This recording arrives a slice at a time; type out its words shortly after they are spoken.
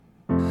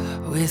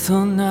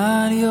Withhold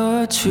not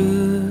your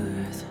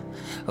truth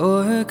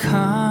or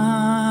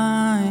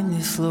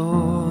kindness,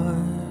 Lord.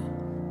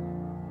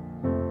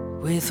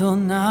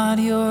 Withhold not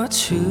your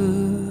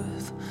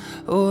truth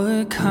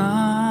or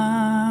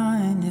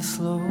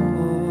kindness, Lord.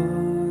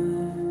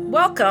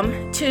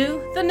 Welcome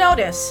to The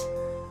Notice,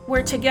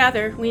 where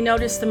together we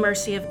notice the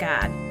mercy of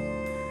God.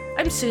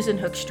 I'm Susan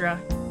Hoekstra,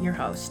 your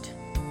host.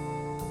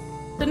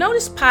 The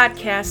Notice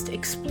podcast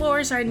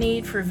explores our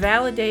need for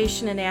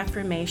validation and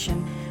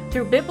affirmation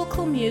through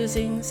biblical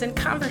musings and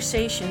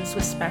conversations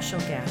with special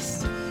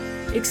guests.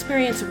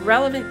 Experience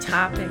relevant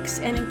topics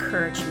and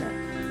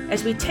encouragement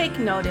as we take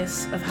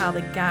notice of how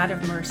the God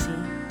of mercy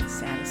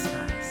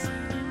satisfies.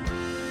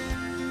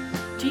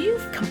 Do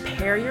you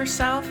compare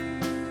yourself?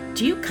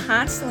 Do you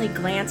constantly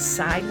glance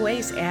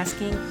sideways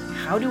asking,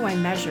 how do I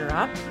measure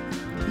up?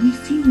 We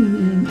see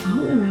women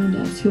all around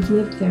us who've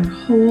lived their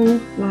whole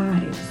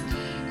lives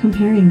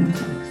comparing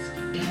themselves.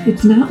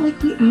 It's not like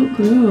we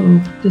outgrow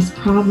this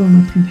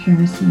problem with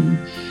comparison.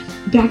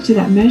 Back to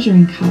that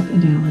measuring cup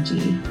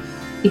analogy.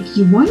 If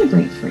you want to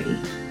break free,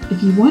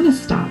 if you want to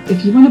stop,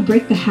 if you want to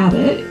break the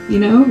habit,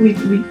 we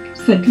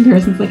said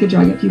comparison's like a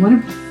drug. If you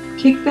want to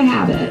kick the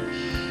habit,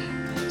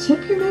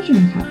 tip your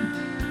measuring cup.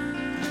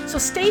 So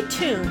stay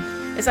tuned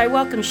as I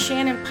welcome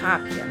Shannon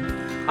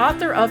Popkin,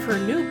 author of her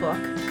new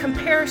book,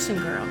 Comparison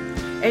Girl,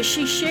 as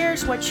she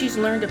shares what she's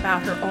learned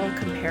about her own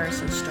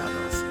comparison struggles.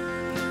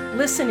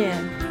 Listen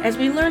in as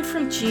we learn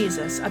from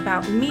Jesus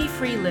about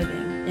me-free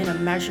living in a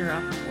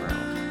measure-up world.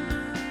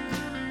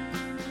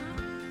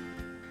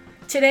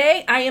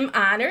 Today, I am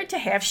honored to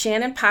have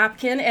Shannon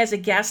Popkin as a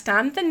guest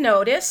on The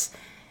Notice.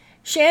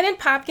 Shannon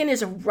Popkin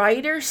is a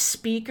writer,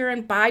 speaker,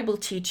 and Bible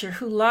teacher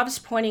who loves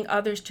pointing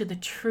others to the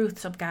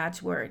truths of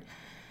God's Word.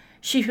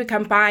 She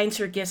combines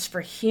her gifts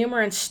for humor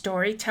and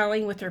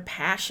storytelling with her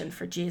passion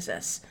for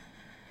Jesus.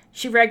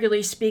 She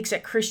regularly speaks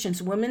at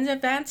Christians' women's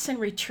events and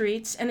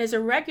retreats and is a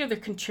regular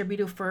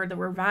contributor for the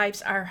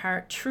Revives Our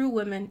Heart True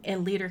Women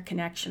and Leader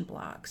Connection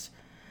blogs.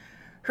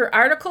 Her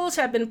articles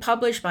have been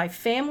published by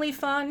Family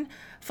Fun,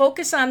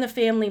 Focus on the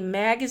Family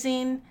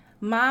magazine,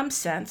 Mom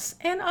Sense,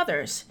 and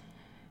others.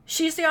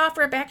 She's the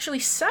author of actually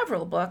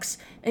several books,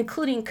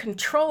 including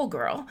Control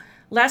Girl,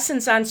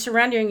 Lessons on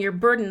Surrendering Your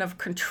Burden of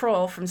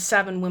Control from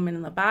 7 Women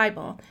in the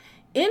Bible,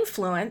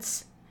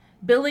 Influence,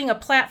 Building a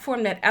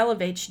Platform that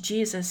Elevates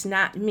Jesus,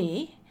 Not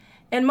Me,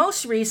 and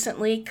most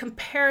recently,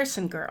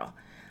 Comparison Girl,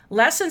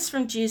 Lessons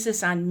from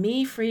Jesus on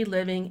Me-Free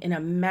Living in a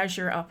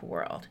Measure-Up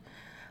World.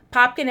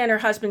 Popkin and her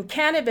husband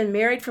Ken have been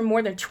married for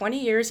more than 20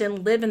 years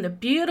and live in the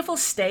beautiful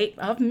state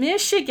of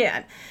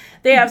Michigan.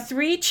 They have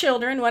 3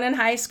 children, 1 in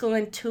high school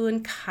and 2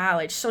 in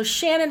college. So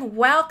Shannon,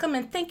 welcome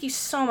and thank you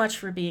so much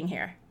for being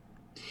here.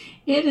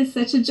 It is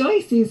such a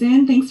joy,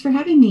 Susan. Thanks for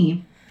having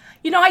me.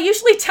 I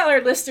usually tell our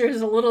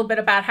listeners a little bit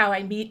about how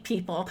I meet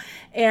people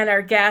and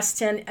our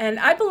guests, and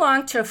I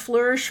belong to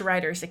Flourish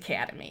Writers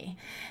Academy.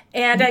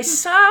 And I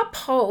saw a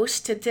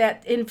post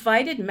that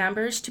invited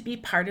members to be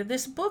part of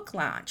this book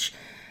launch.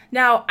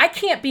 Now, I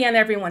can't be on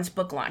everyone's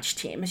book launch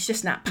team. It's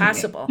just not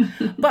possible.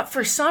 But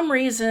for some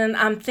reason,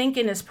 I'm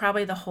thinking it's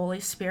probably the Holy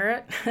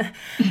Spirit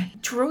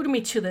drew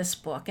me to this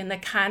book and the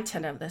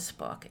content of this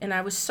book. And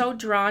I was so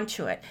drawn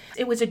to it.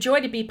 It was a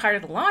joy to be part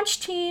of the launch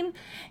team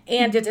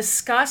and to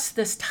discuss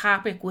this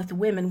topic with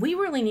women. We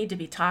really need to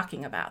be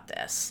talking about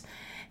this.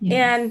 Yes.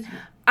 And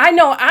I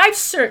know I've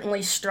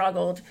certainly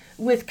struggled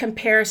with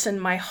comparison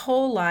my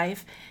whole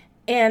life.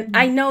 And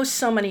I know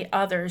so many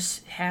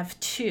others have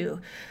too.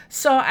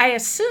 So I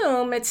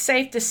assume it's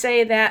safe to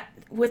say that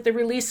with the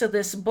release of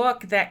this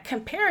book, that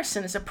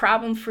comparison is a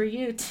problem for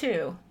you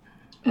too.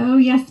 Oh,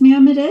 yes,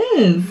 ma'am, it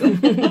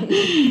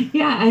is.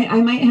 Yeah,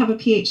 I might have a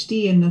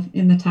PhD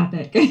in the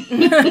topic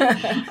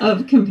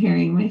of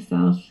comparing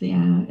myself.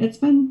 Yeah, it's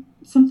been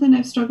something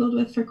I've struggled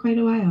with for quite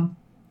a while.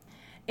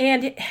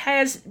 And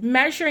has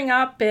measuring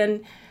up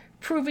and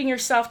proving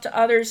yourself to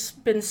others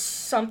been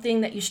something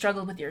that you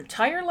struggled with your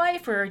entire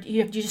life, or have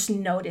you just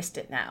noticed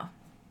it now?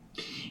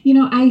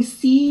 I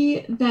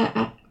see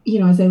that,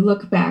 as I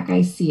look back,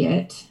 I see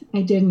it.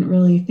 I didn't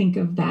really think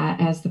of that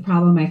as the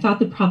problem. I thought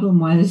the problem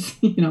was,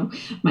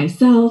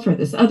 myself or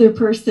this other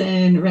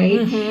person, right?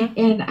 Mm-hmm.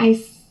 And I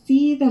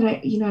see that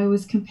I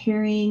was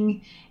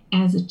comparing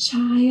as a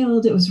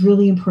child. It was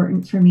really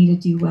important for me to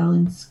do well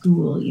in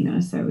school,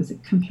 so I was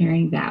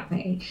comparing that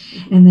way.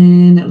 And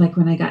then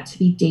when I got to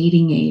be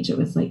dating age, it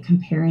was like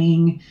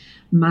comparing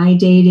my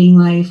dating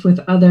life with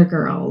other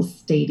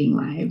girls' dating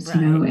lives,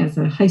 right, as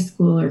a high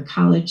school or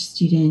college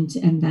student.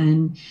 And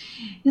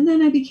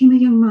then I became a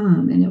young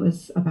mom, and it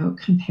was about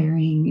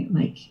comparing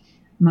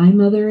my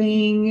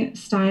mothering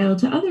style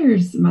to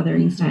others'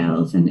 mothering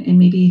styles, and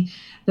maybe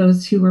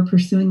those who were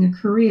pursuing a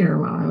career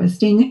while I was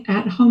staying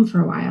at home for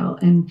a while.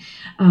 And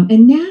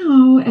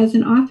now as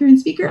an author and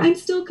speaker, I'm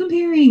still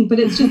comparing, but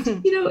it's just,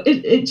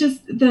 it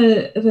just,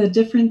 the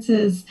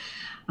differences,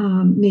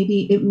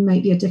 maybe it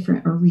might be a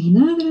different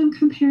arena that I'm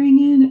comparing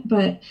in,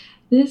 but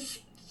this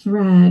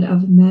thread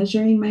of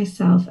measuring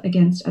myself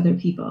against other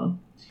people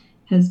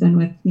has been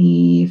with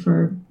me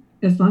for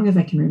as long as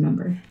I can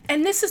remember.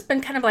 And this has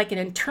been kind of like an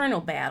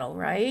internal battle,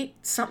 right?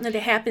 Something that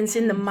happens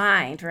in the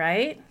mind,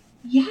 right?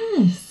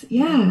 Yes.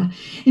 Yeah.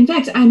 In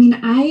fact, I mean,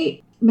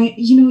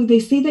 they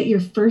say that your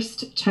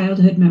first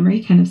childhood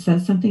memory kind of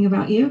says something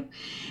about you,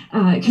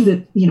 because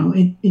it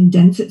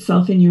indents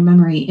itself in your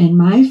memory. And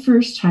my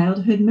first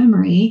childhood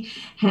memory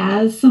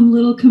has some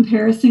little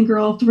comparison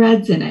girl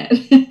threads in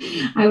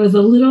it. I was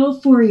a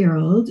little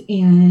 4-year-old,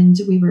 and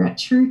we were at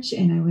church,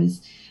 and I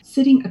was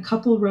sitting a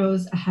couple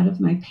rows ahead of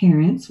my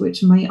parents,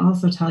 which might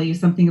also tell you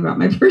something about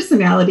my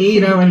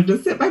personality. I wanted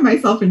to sit by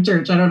myself in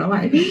church. I don't know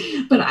why.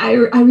 But I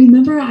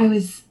remember I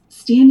was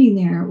standing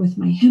there with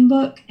my hymn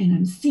book, and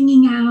I'm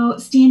singing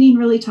out, standing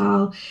really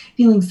tall,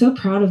 feeling so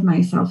proud of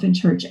myself in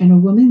church. And a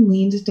woman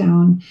leaned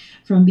down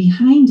from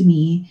behind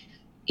me,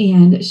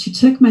 and she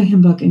took my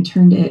hymn book and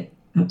turned it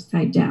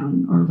upside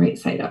down, or right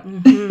side up.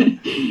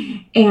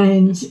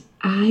 And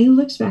I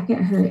looked back at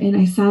her, and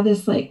I saw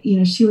this,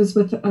 she was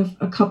with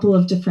a couple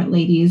of different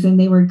ladies, and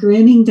they were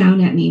grinning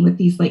down at me with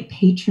these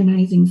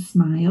patronizing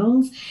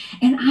smiles.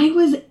 And I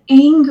was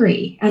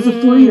angry as a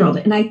 4-year-old.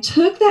 And I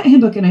took that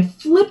hymn book and I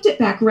flipped it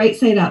back right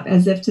side up,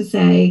 as if to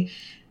say,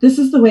 this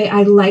is the way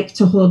I like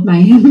to hold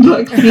my hymn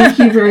book. Thank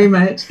you very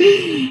much.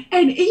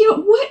 And,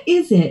 what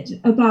is it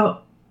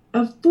about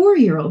a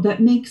 4-year-old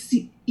that makes,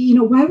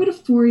 why would a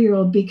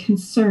 4-year-old be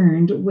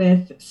concerned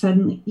with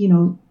suddenly,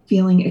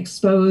 feeling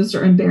exposed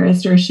or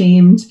embarrassed or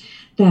ashamed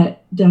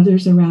that the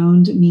others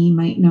around me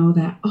might know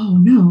that, oh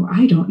no,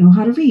 I don't know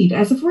how to read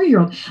as a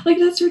 4-year-old.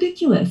 That's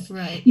ridiculous.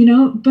 Right.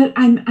 But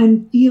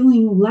I'm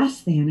feeling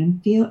less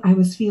than, I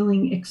was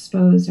feeling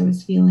exposed. I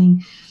was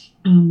feeling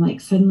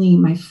suddenly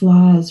my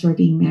flaws were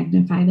being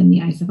magnified in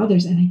the eyes of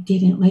others, and I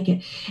didn't like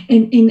it.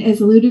 And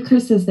as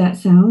ludicrous as that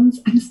sounds,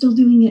 I'm still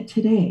doing it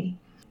today.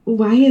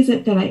 Why is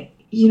it that I,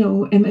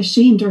 am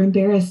ashamed or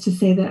embarrassed to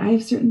say that I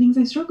have certain things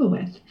I struggle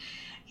with?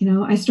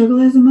 I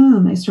struggle as a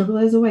mom. I struggle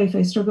as a wife.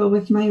 I struggle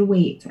with my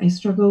weight. I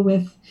struggle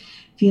with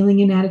feeling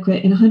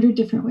inadequate in 100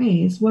 different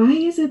ways. Why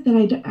is it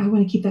that I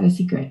want to keep that a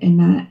secret and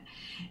not,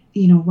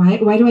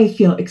 why do I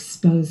feel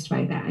exposed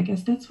by that? I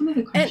guess that's one of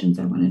the questions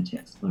I wanted to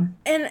explore.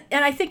 And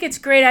I think it's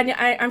great.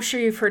 I'm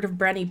sure you've heard of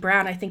Brené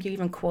Brown. I think you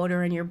even quote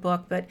her in your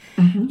book. But,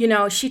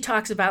 she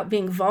talks about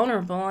being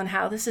vulnerable and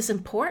how this is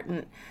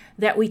important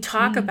that we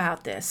talk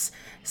about this.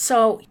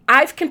 So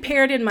I've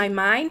compared in my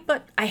mind,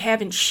 but I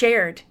haven't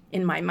shared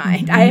in my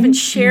mind. I haven't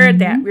shared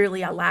that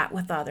really a lot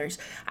with others.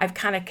 I've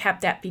kind of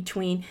kept that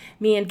between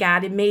me and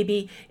God, and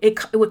maybe it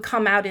would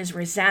come out as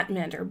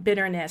resentment or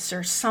bitterness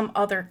or some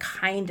other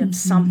kind of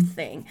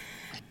something.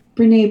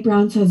 Brené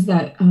Brown says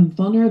that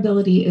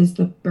vulnerability is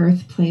the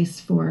birthplace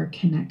for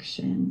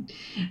connection.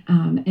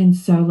 And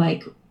so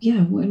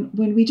when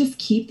we just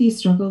keep these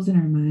struggles in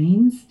our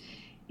minds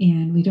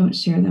and we don't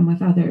share them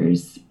with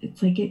others,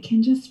 it's it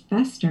can just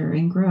fester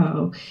and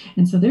grow.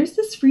 And so there's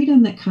this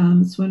freedom that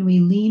comes when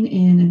we lean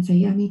in and say,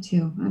 yeah, me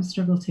too. I've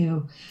struggled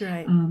too.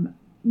 Right.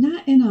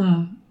 Not in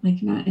an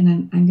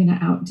I'm going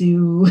to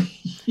outdo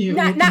you. You're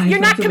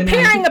not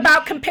comparing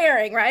about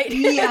comparing, right?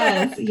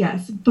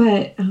 Yes.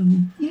 But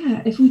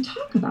if we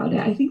talk about it,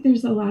 I think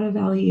there's a lot of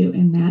value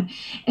in that.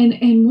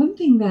 And one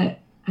thing that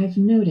I've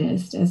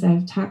noticed as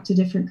I've talked to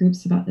different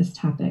groups about this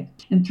topic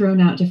and thrown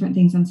out different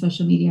things on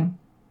social media,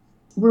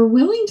 we're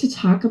willing to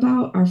talk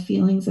about our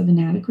feelings of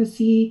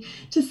inadequacy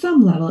to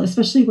some level,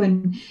 especially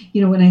when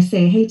I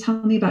say, hey,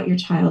 tell me about your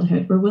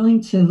childhood. We're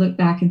willing to look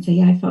back and say,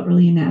 yeah, I felt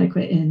really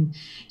inadequate in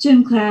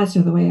gym class,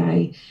 or the way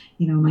I,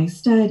 my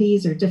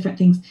studies, or different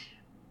things.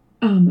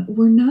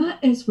 We're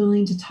not as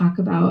willing to talk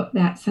about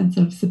that sense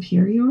of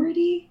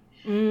superiority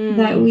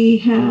that we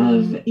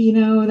have,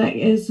 that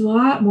is a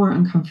lot more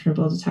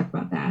uncomfortable to talk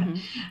about that.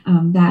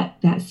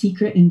 That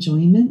secret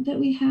enjoyment that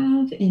we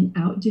have in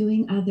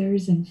outdoing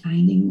others and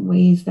finding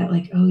ways that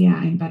oh yeah,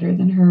 I'm better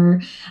than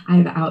her.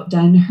 I've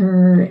outdone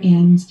her.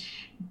 And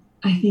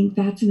I think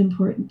that's an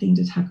important thing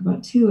to talk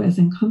about too, as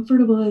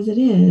uncomfortable as it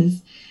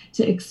is,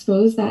 to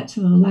expose that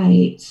to the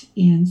light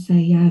and say,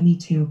 yeah, me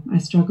too. I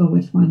struggle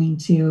with wanting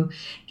to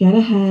get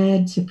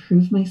ahead, to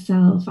prove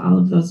myself. All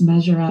of those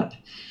measure up.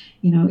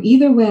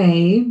 Either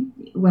way,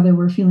 whether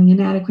we're feeling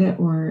inadequate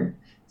or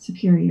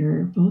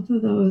superior, both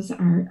of those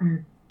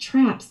are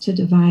traps to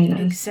divide us.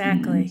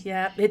 Exactly.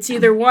 Yeah. It's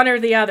either one or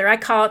the other. I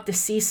call it the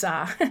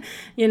seesaw.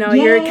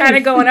 You're kind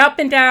of going up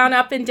and down,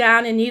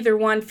 and neither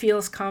one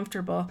feels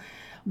comfortable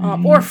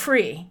or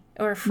free.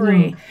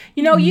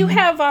 No. You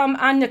have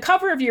on the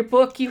cover of your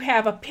book, you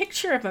have a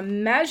picture of a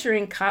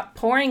measuring cup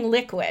pouring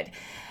liquid.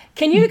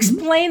 Can you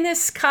explain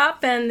this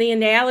cup and the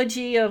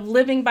analogy of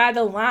living by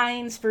the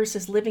lines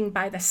versus living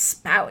by the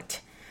spout?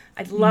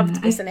 I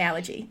loved this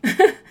analogy.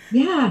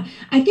 Yeah.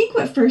 I think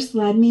what first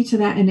led me to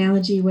that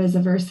analogy was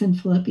a verse in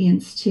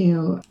Philippians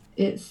 2.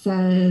 It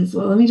says,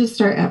 let me just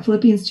start at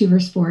Philippians 2,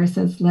 verse 4. It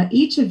says, let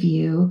each of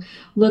you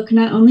look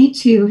not only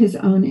to his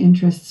own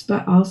interests,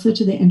 but also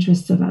to the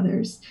interests of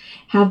others.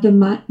 Have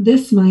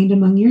this mind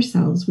among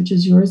yourselves, which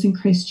is yours in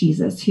Christ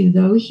Jesus, who,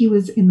 though he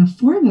was in the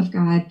form of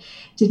God,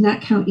 did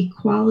not count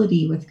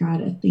equality with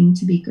God a thing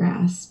to be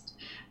grasped,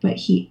 but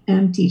he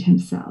emptied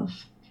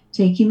himself,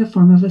 taking the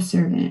form of a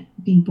servant,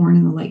 being born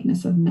in the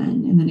likeness of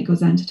men. And then it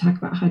goes on to talk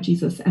about how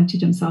Jesus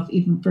emptied himself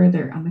even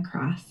further on the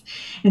cross.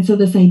 And so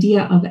this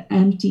idea of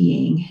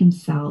emptying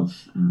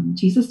himself,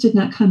 Jesus did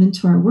not come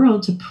into our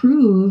world to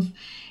prove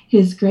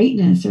his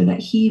greatness or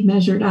that he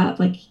measured up.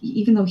 Like,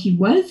 even though he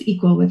was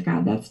equal with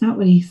God, that's not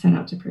what he set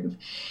out to prove.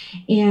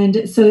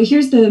 And so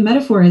here's the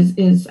metaphor is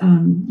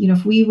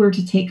if we were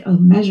to take a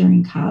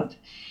measuring cup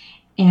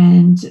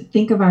and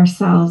think of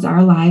ourselves,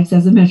 our lives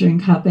as a measuring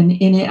cup, and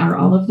in it are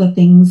all of the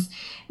things,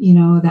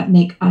 that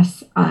make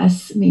us,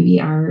 maybe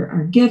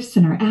our gifts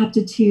and our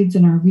aptitudes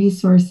and our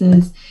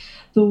resources.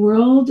 The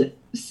world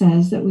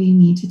says that we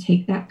need to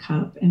take that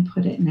cup and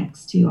put it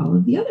next to all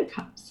of the other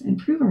cups and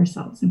prove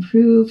ourselves and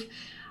prove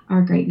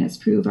our greatness,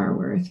 prove our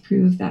worth,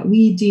 prove that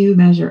we do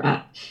measure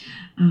up.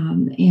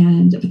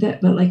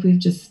 But like we've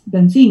just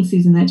been seeing,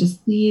 Susan, that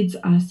just leads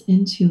us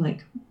into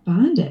like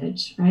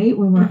bondage, right?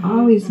 When we're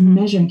always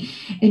measuring.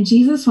 And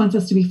Jesus wants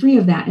us to be free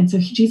of that. And so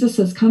Jesus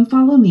says, come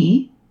follow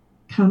me,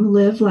 come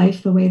live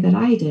life the way that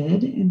I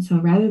did. And so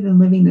rather than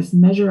living this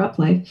measure up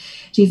life,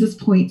 Jesus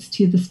points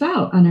to the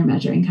spout on our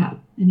measuring cup.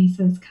 And he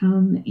says,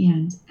 come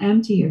and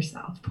empty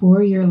yourself,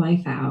 pour your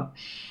life out.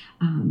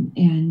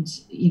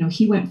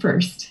 He went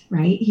first,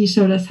 right? He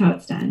showed us how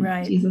it's done.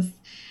 Right. Jesus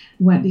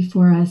went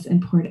before us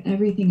and poured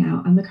everything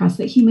out on the cross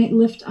that he might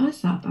lift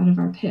us up out of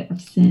our pit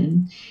of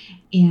sin.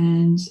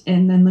 And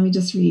then let me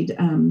just read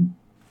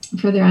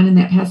further on in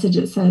that passage.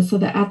 It says, so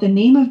that at the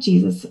name of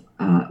Jesus,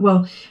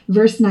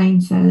 verse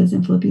 9 says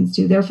in Philippians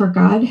 2, therefore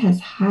God has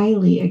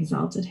highly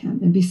exalted him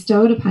and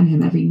bestowed upon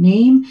him every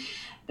name,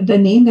 the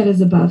name that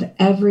is above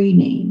every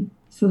name,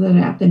 so that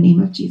at the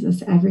name of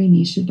Jesus, every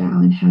knee should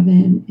bow in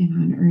heaven and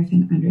on earth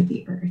and under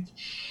the earth.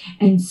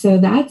 And so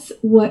that's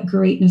what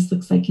greatness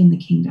looks like in the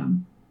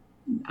kingdom.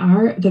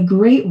 The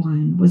great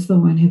one was the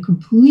one who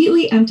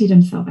completely emptied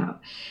himself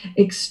out.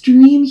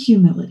 Extreme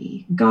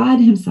humility. God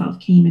himself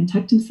came and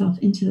tucked himself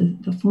into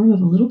the form of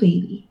a little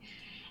baby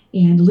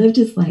and lived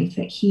his life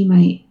that he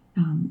might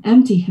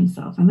empty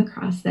himself on the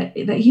cross, that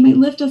he might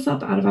lift us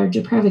up out of our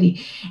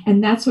depravity.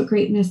 And that's what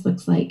greatness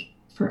looks like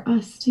for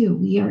us too.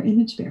 We are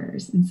image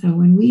bearers. And so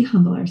when we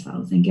humble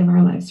ourselves and give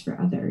our lives for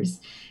others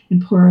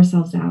and pour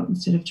ourselves out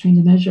instead of trying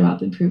to measure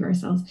up and prove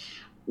ourselves,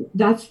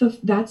 that's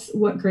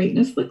what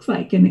greatness looks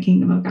like in the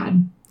kingdom of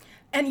God.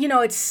 And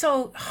it's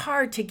so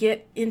hard to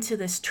get into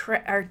this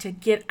or to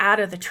get out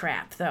of the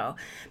trap, though,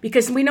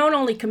 because we don't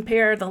only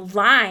compare the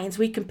lines,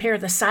 we compare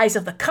the size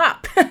of the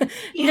cup.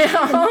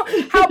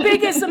 How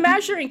big is the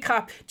measuring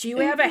cup? Do you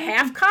have a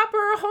half cup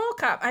or a whole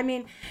cup? I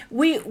mean,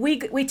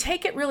 we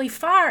take it really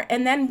far,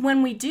 and then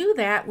when we do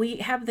that, we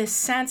have this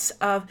sense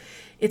of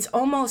it's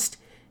almost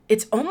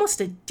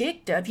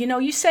addictive.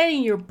 You say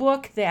in your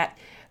book that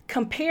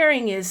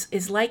comparing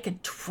is like a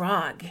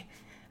drug.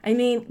 I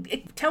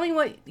mean, tell me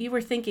what you were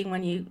thinking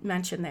when you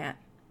mentioned that.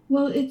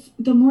 Well, it's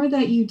the more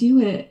that you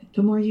do it,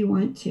 the more you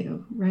want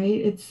to, right?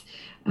 It's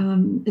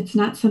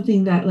not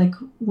something that like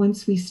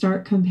once we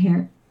start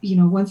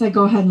once I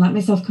go ahead and let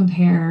myself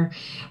compare,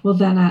 well,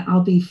 then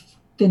I'll be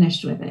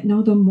finished with it.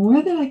 No, the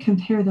more that I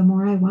compare, the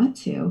more I want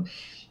to.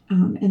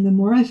 And the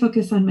more I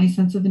focus on my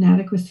sense of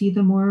inadequacy,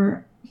 the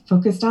more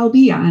focused I'll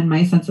be on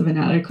my sense of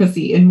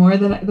inadequacy, and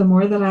the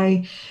more that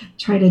I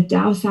try to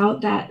douse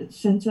out that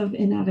sense of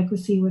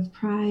inadequacy with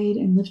pride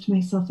and lift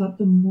myself up,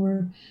 the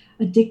more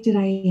addicted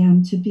I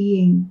am to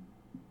being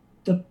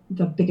the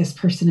biggest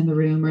person in the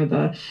room or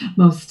the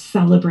most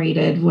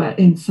celebrated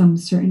in some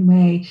certain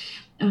way.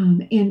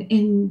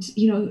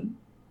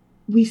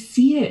 We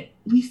see it.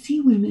 We see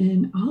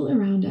women all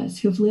around us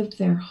who've lived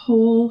their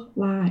whole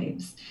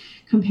lives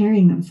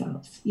comparing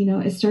themselves.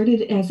 It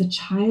started as a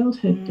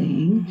childhood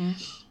thing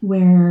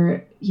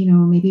where,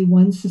 maybe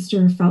one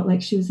sister felt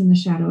like she was in the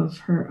shadow of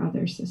her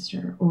other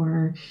sister,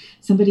 or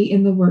somebody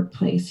in the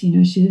workplace, she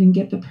didn't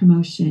get the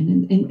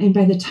promotion. And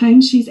by the time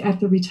she's at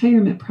the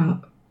retirement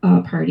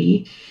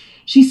party,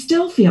 she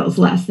still feels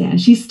less than.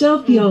 She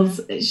still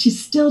feels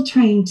she's still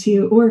trying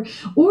to,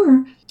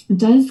 or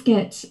does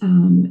get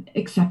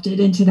accepted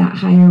into that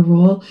higher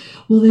role.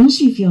 Well, then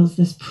she feels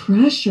this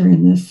pressure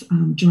and this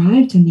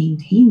drive to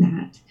maintain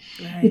that.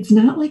 Right. It's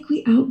not like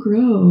we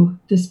outgrow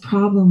this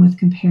problem with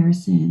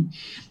comparison.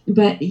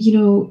 But,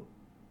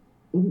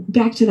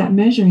 back to that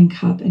measuring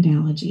cup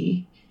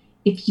analogy,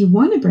 if you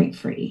want to break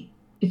free,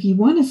 if you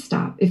want to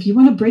stop, if you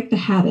want to break the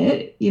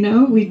habit,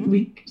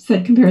 we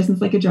said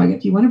comparison's like a drug.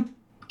 If you want to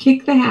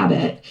kick the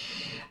habit,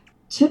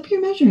 tip your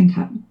measuring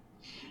cup.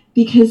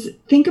 Because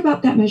think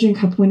about that measuring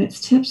cup when it's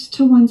tipped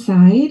to one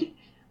side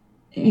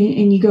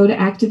and you go to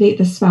activate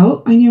the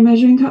spout on your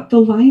measuring cup,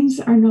 the lines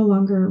are no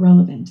longer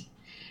relevant.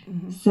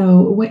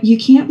 So you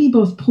can't be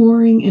both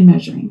pouring and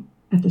measuring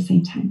at the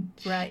same time.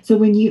 Right. So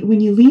when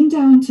you lean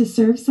down to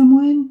serve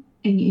someone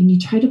and you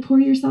try to pour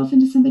yourself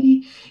into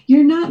somebody,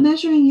 you're not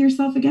measuring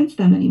yourself against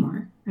them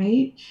anymore,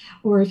 right?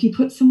 Or if you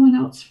put someone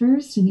else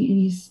first and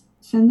you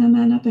send them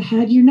on up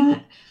ahead, you're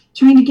not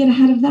trying to get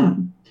ahead of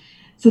them.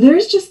 So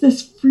there's just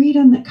this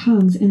freedom that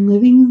comes in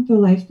living the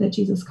life that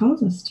Jesus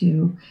calls us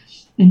to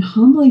and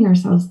humbling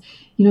ourselves.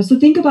 So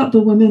think about the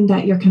woman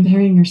that you're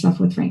comparing yourself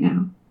with right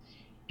now.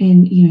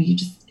 And,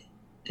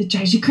 it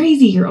drives you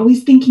crazy. You're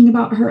always thinking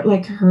about her,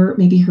 like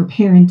maybe her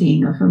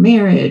parenting or her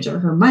marriage or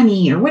her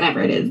money or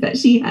whatever it is that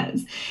she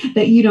has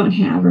that you don't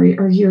have, or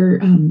you're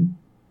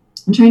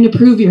trying to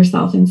prove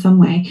yourself in some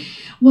way.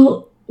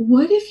 Well,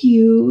 what if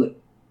you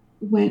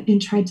went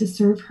and tried to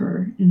serve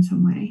her in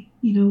some way?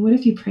 What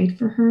if you prayed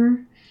for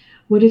her?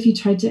 What if you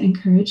tried to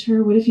encourage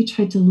her? What if you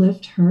tried to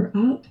lift her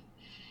up?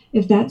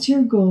 If that's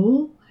your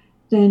goal,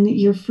 then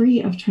you're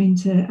free of trying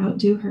to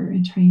outdo her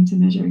and trying to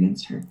measure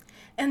against her.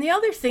 And the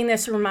other thing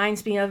this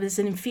reminds me of is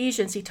in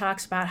Ephesians, he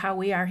talks about how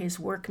we are his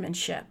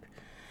workmanship.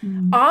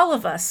 All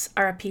of us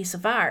are a piece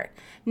of art.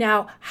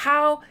 Now,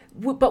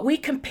 but we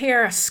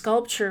compare a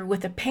sculpture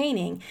with a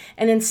painting.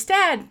 And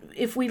instead,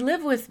 if we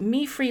live with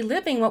me-free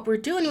living, what we're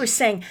doing, we're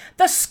saying,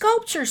 the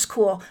sculpture's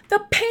cool,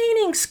 the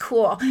painting's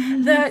cool,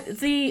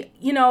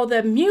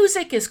 the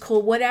music is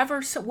cool,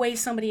 whatever way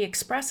somebody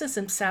expresses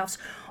themselves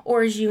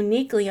or is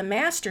uniquely a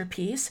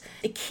masterpiece.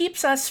 It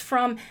keeps us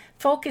from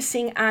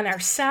focusing on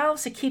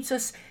ourselves. It keeps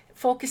us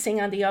focusing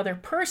on the other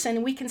person,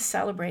 and we can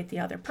celebrate the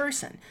other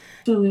person.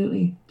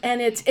 Absolutely. And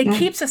it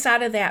keeps us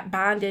out of that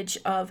bondage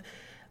of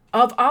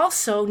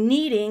also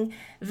needing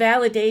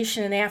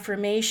validation and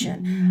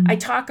affirmation. I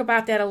talk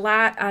about that a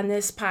lot on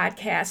this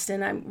podcast,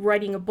 and I'm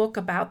writing a book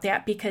about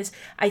that because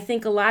I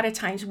think a lot of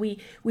times we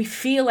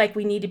feel like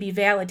we need to be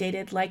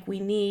validated, like we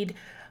need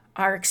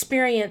our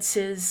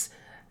experiences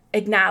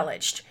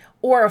acknowledged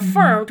or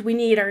affirmed. We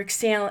need our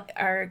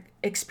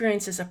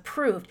experiences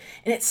approved.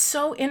 And it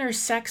so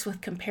intersects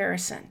with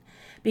comparison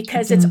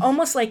because it's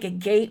almost like a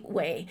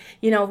gateway.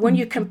 When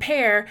you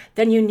compare,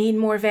 then you need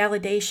more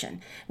validation.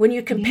 When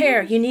you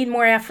compare, you need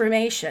more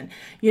affirmation,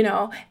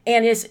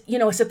 and is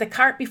it the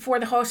cart before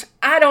the horse?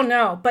 I don't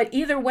know. But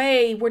either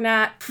way, we're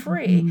not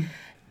free.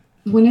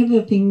 One of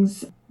the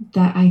things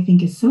that I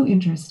think is so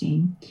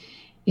interesting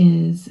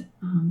is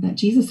that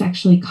Jesus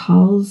actually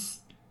calls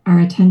our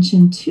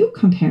attention to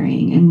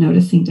comparing and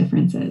noticing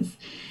differences.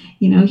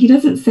 He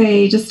doesn't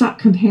say, just stop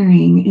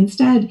comparing.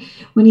 Instead,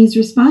 when he's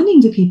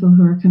responding to people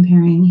who are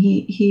comparing,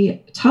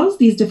 he tells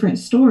these different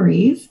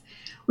stories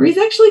where he's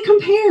actually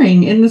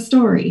comparing in the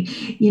story,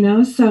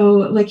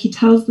 So like he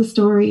tells the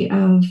story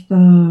of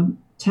the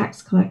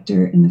tax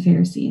collector and the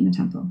Pharisee in the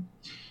temple.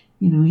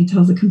 He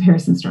tells a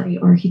comparison story,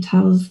 or he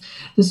tells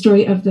the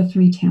story of the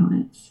 3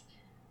 talents.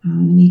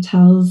 And he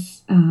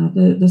tells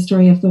the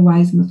story of the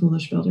wise and the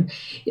foolish builder.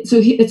 So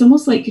it's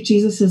almost like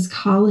Jesus is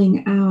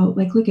calling out,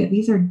 like, look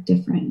these are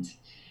different.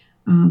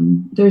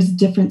 There's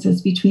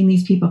differences between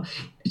these people.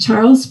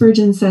 Charles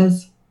Spurgeon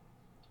says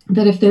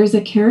that if there's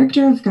a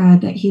characteristic of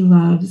God that he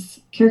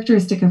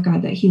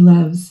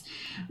loves,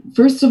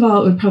 first of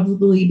all, it would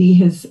probably be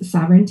his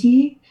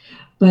sovereignty.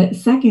 But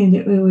second,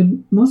 it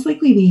would most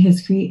likely be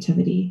his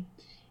creativity,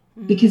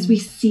 because we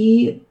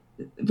see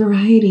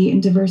variety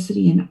and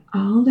diversity in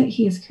all that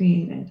he has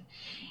created.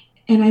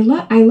 And I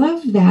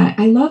love that.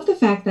 I love the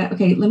fact that,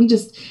 okay, let me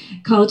just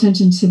call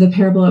attention to the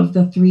parable of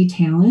the 3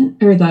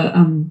 talent, or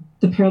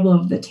the parable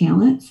of the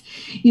talents.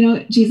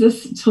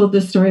 Jesus told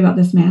this story about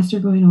this master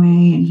going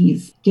away, and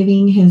he's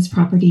giving his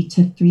property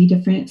to 3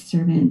 different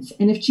servants.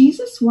 And if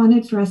Jesus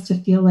wanted for us to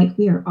feel like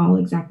we are all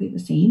exactly the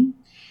same,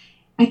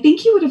 I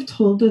think he would have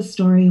told this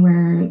story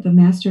where the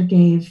master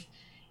gave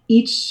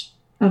each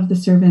of the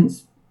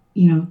servants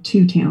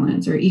 2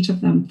 talents, or each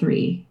of them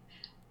 3.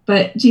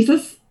 But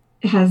Jesus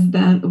has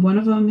them, one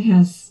of them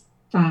has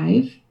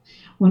 5,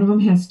 one of them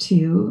has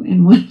 2,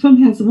 and one of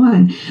them has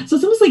 1. So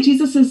it's almost like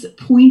Jesus is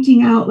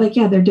pointing out, like,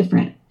 yeah, they're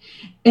different.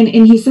 And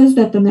he says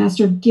that the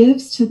master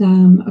gives to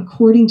them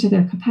according to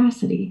their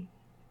capacity.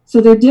 So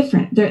they're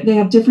different. They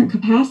have different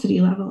capacity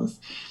levels.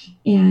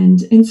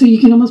 And so you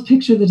can almost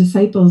picture the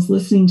disciples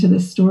listening to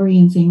this story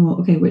and saying, well,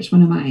 okay, which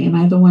one am I? Am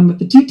I the one with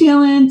the 2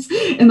 talents?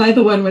 Am I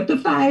the one with the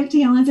 5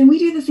 talents? And we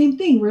do the same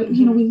thing.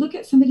 We look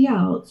at somebody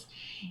else,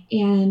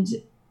 and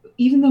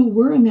even though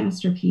we're a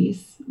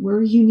masterpiece,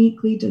 we're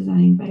uniquely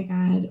designed by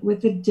God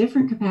with a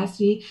different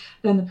capacity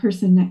than the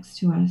person next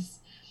to us.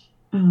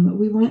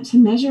 We want to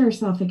measure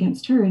ourselves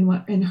against her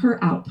and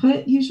her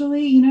output,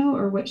 usually,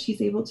 or what she's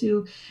able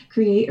to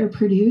create or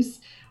produce,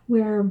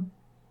 where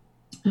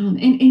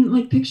and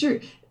like picture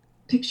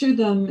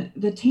them,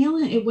 the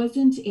talent, it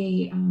wasn't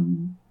a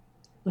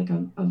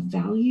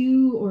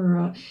value,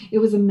 or it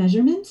was a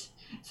measurement.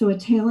 So a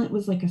talent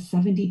was like a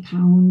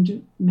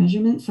 70-pound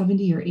measurement,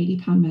 70 or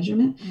 80-pound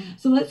measurement.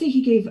 So let's say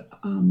he gave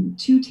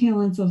 2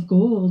 talents of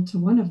gold to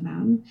one of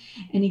them,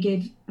 and he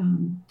gave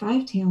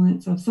 5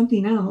 talents of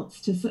something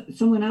else to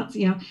someone else,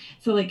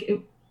 So like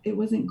it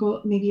wasn't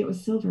gold, maybe it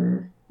was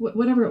silver,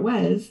 whatever it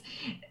was.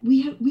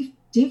 We've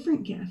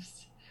different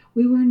gifts.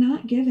 We were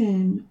not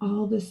given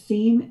all the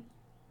same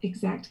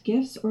exact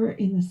gifts or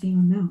in the same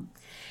amount.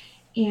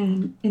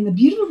 And the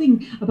beautiful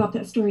thing about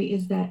that story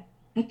is that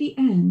at the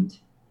end,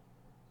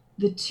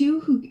 the two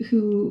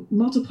who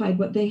multiplied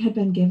what they had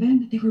been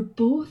given, they were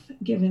both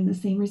given the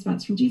same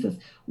response from Jesus.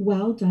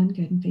 Well done,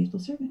 good and faithful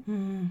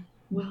servant.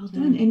 Well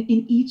done. And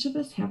each of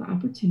us have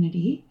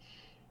opportunity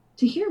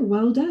to hear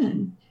well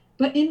done,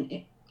 but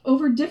in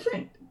over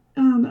different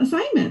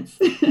assignments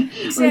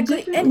Exactly. or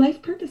different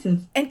life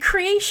purposes. And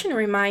creation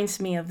reminds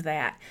me of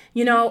that. Do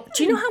you know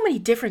how many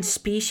different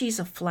species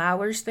of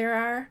flowers there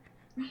are?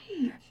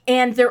 Right.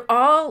 And they're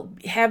all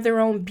have their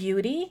own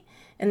beauty,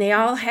 and they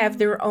all have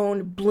their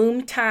own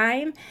bloom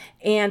time,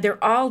 and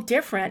they're all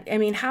different. I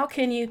mean, how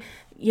can you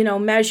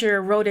measure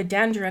a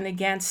rhododendron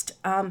against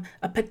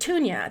a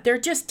petunia? They're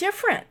just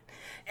different.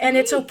 And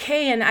it's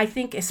okay. And I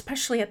think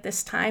especially at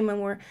this time when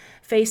we're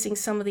facing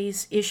some of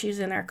these issues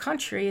in our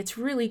country, it's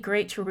really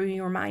great to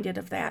be reminded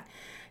of that.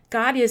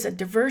 God is a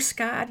diverse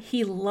God.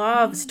 He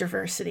loves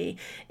diversity.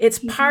 It's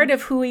part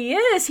of who he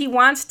is. He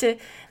wants to,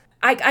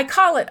 I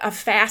call it a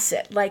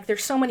facet. Like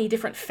there's so many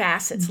different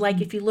facets. Like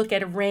if you look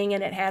at a ring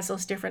and it has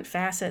those different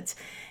facets,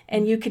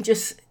 and you can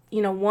just,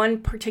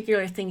 one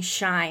particular thing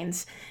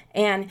shines,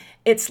 and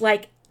it's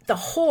like the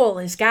whole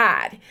is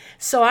God.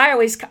 So I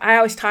always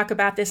talk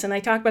about this, and I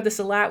talk about this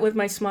a lot with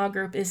my small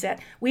group, is that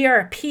we are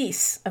a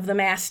piece of the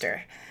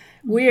master.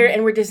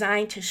 We're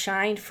designed to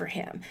shine for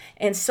him.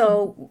 And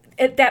so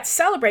that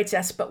celebrates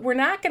us, but we're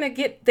not going to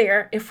get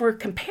there if we're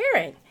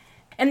comparing.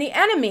 And the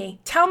enemy,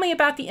 tell me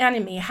about the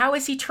enemy. How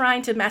is he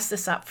trying to mess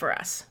this up for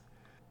us?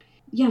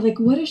 Yeah, like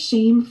what a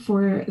shame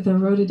for the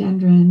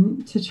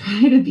rhododendron to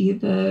try to be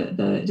the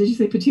did you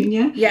say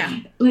petunia? Yeah.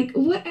 Like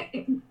what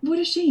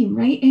a shame,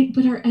 right?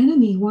 But our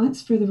enemy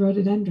wants for the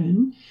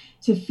rhododendron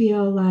to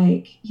feel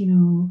like,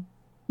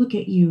 look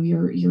at you,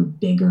 you're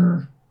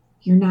bigger.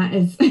 You're not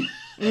as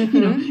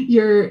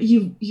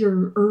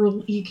you're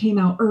early, you came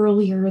out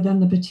earlier than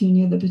the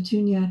petunia,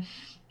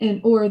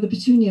 or the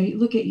petunia,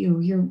 look at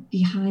you, you're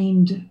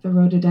behind the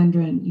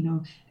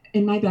rhododendron,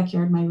 In my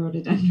backyard, my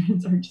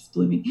rhododendrons are just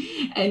blooming,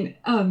 and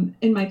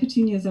my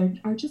petunias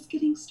are just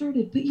getting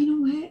started. But you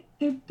know what?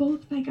 They're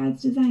both by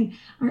God's design.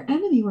 Our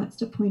enemy wants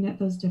to point at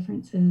those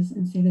differences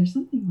and say there's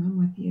something wrong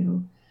with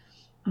you,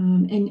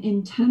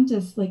 and tempt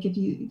us. Like if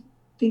you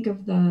think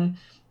of the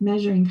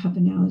measuring cup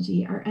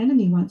analogy, our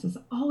enemy wants us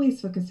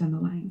always focused on the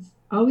lines,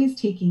 always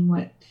taking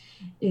what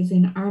is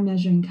in our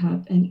measuring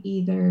cup and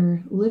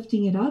either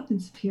lifting it up in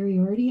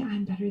superiority,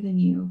 I'm better than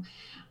you,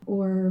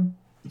 or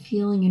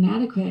feeling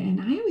inadequate.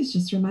 And I always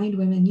just remind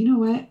women, you know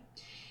what?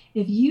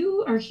 If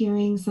you are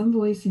hearing some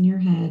voice in your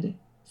head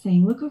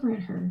saying, look over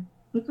at her,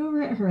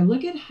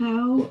 look at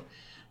how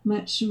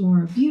much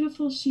more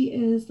beautiful she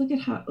is, look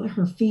at how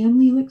her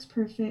family looks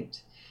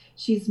perfect,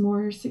 she's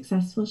more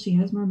successful, she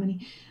has more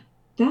money.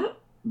 That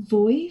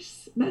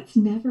voice, that's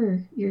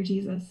never your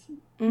Jesus.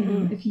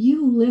 If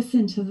you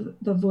listen to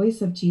the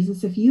voice of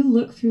Jesus, if you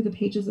look through the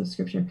pages of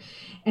Scripture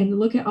and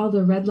look at all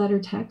the red letter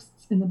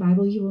texts in the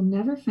Bible, you will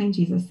never find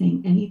Jesus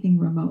saying anything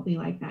remotely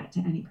like that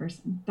to any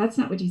person. That's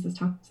not what Jesus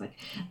talks like.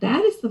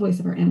 That is the voice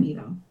of our enemy,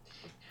 though.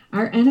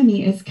 Our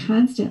enemy is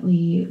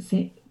constantly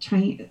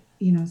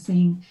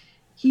saying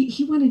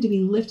he wanted to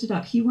be lifted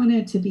up. He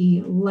wanted to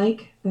be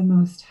like the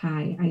Most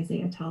High,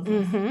 Isaiah tells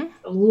us.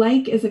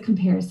 Like is a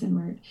comparison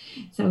word.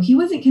 So he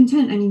wasn't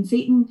content. I mean,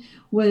 Satan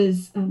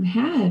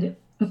had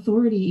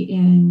authority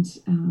and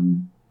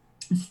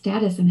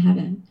status in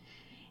heaven,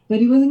 but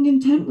he wasn't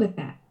content with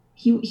that.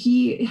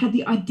 He had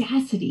the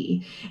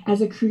audacity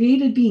as a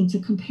created being to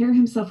compare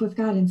himself with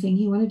God and saying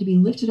he wanted to be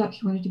lifted up.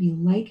 He wanted to be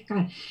like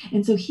God.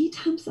 And so he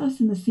tempts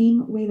us in the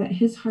same way that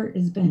his heart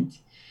is bent,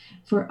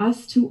 for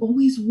us to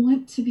always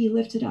want to be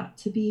lifted up,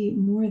 to be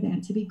more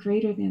than, to be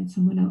greater than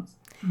someone else.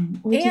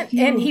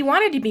 And he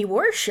wanted to be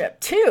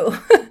worshipped too,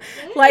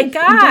 like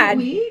God.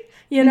 We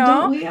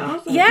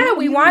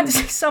want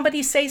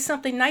somebody to say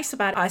something nice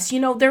about us.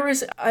 There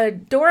was an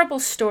adorable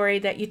story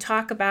that you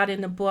talk about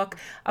in the book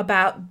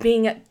about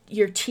being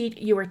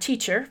you were a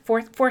teacher,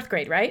 fourth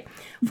grade, right?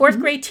 Fourth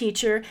grade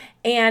teacher,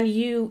 and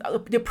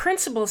the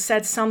principal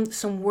said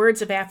some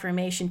words of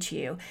affirmation to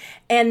you,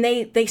 and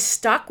they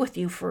stuck with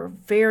you for a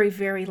very,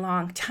 very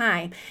long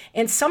time.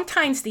 And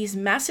sometimes these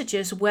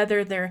messages,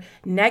 whether they're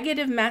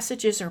negative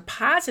messages or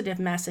positive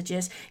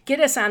messages, get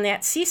us on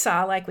that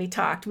seesaw like we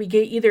talked. We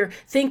either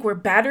think we're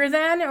better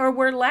than or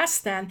we're less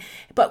than,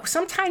 but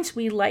sometimes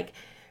we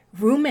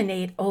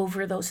ruminate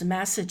over those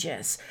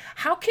messages.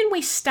 How can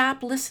we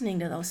stop listening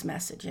to those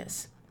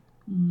messages?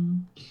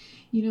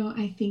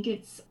 I think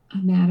it's a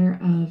matter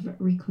of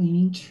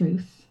reclaiming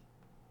truth.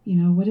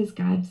 What does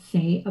God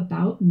say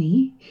about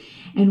me?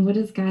 And what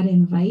does God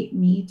invite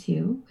me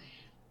to?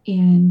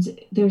 And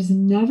there's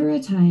never a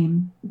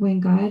time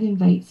when God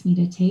invites me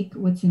to take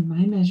what's in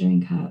my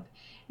measuring cup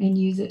and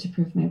use it to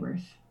prove my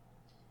worth.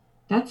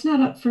 That's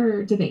not up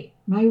for debate.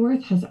 My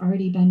worth has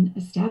already been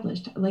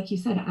established. Like you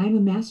said, I'm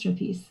a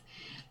masterpiece.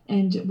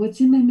 And what's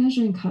in my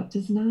measuring cup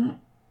is not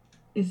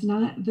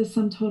the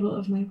sum total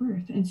of my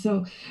worth. And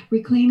so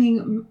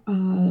reclaiming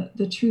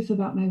the truth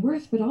about my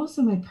worth, but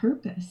also my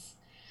purpose.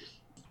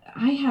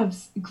 I have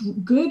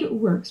good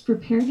works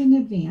prepared in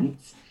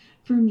advance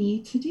for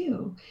me to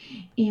do.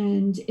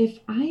 And if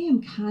I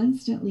am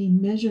constantly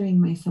measuring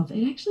myself,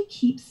 it actually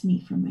keeps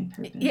me from my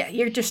purpose. Yeah,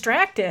 you're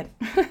distracted.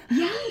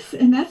 Yes,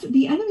 and that's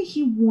the enemy.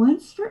 He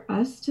wants for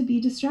us to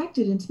be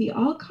distracted and to be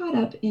all caught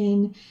up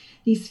in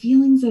these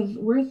feelings of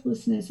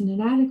worthlessness and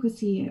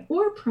inadequacy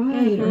or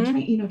pride or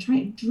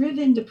trying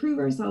driven to prove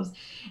ourselves.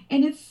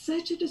 And it's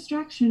such a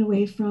distraction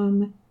away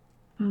from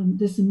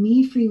this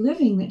me-free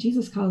living that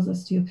Jesus calls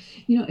us to.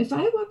 If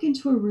I walk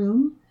into a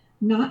room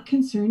not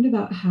concerned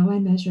about how I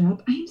measure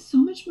up, I am so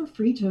much more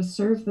free to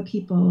serve the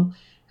people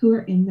who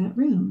are in that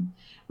room.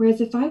 Whereas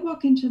if I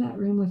walk into that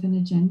room with an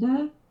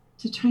agenda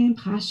to try and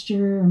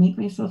posture or make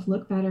myself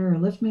look better or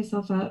lift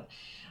myself up,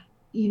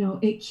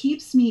 it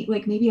keeps me,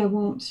 like, maybe I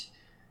won't,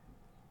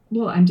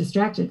 well, I'm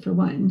distracted for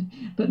one,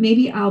 but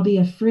maybe I'll be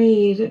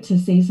afraid to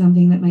say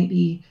something that might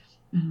be,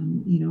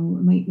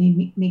 might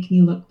make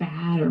me look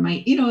bad, or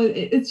might,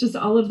 it's just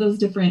all of those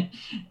different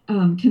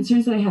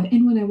concerns that I have.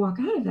 And when I walk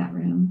out of that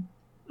room,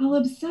 I'll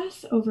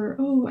obsess over,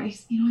 I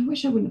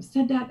wish I wouldn't have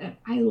said that.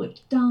 I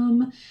looked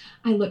dumb.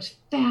 I looked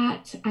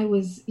fat. I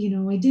was,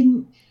 I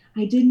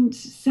didn't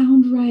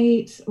sound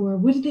right. Or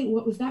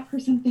what was that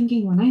person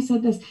thinking when I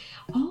said this?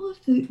 All of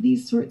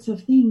these sorts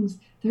of things,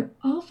 they're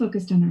all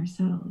focused on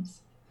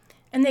ourselves.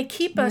 And they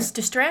keep us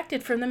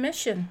distracted from the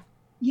mission.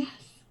 Yes.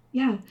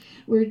 Yeah.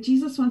 Where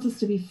Jesus wants us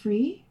to be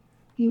free.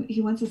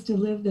 He wants us to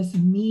live this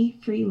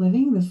me-free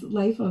living, this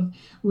life of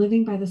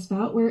living by the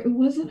spout, where it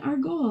wasn't our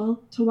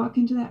goal to walk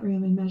into that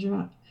room and measure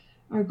up.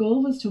 Our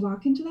goal was to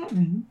walk into that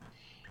room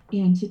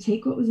and to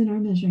take what was in our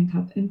measuring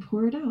cup and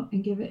pour it out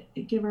and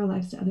give our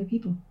lives to other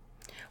people.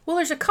 Well,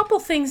 there's a couple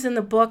things in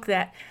the book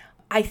that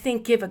I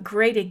think give a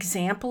great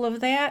example of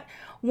that.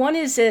 One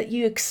is that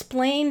you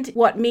explained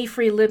what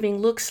me-free living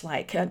looks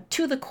like.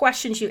 Two of the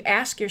questions you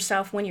ask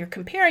yourself when you're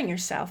comparing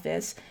yourself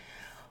is,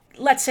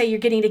 let's say you're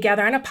getting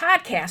together on a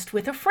podcast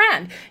with a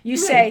friend. You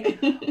say,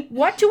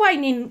 what do I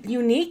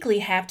uniquely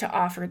have to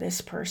offer this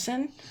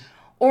person?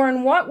 Or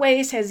in what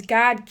ways has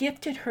God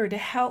gifted her to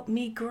help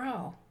me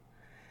grow?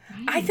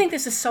 Right. I think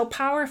this is so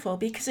powerful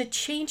because it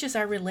changes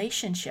our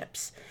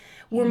relationships.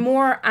 We're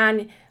more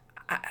on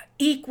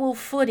equal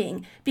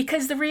footing,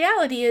 because the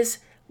reality is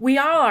we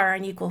all are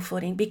on equal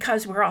footing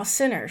because we're all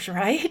sinners,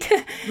 right?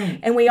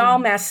 And we all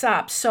mess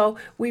up. So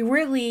we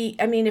really,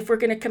 if we're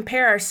going to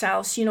compare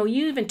ourselves, you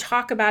even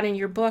talk about in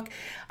your book,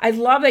 I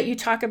love that you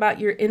talk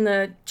about in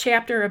the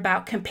chapter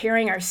about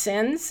comparing our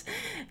sins,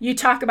 you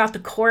talk about the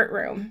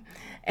courtroom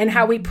and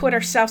how we put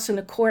ourselves in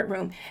the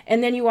courtroom.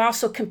 And then you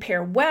also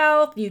compare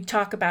wealth. You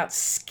talk about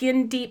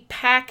skin deep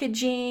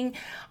packaging,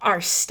 our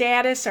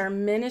status, our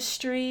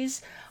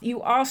ministries. You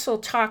also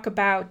talk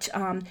about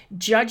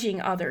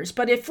judging others.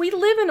 But if we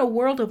live in a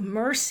world of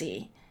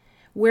mercy,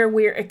 where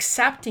we're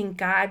accepting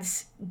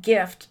God's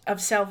gift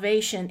of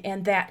salvation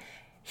and that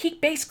he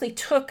basically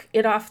took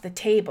it off the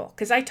table,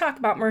 because I talk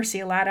about mercy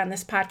a lot on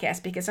this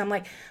podcast, because I'm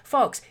like,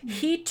 folks,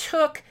 he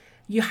took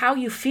how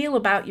you feel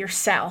about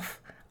yourself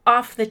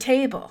off the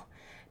table,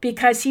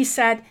 because he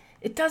said,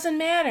 it doesn't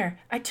matter.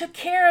 I took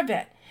care of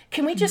it.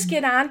 Can we just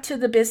get on to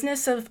the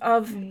business of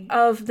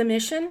the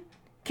mission?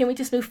 Can we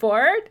just move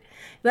forward?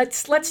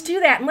 Let's do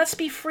that, and let's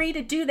be free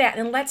to do that,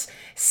 and let's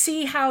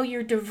see how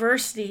your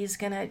diversity is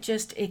going to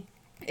just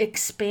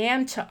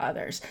expand to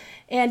others.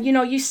 And,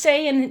 you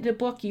say in the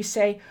book,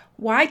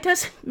 why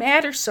does it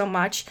matter so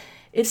much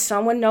if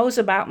someone knows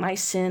about my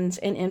sins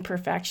and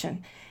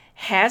imperfection?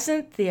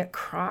 Hasn't the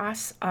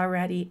cross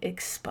already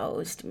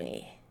exposed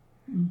me?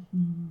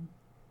 Mm-hmm.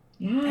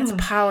 Yeah. That's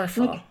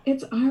powerful. Like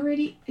it's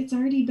already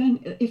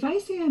been, if I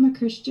say I'm a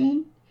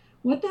Christian,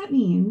 what that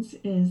means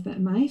is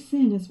that my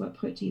sin is what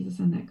put Jesus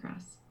on that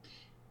cross.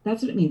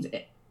 That's what it means.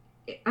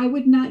 I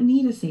would not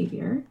need a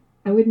savior.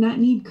 I would not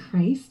need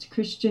Christ.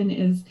 Christian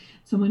is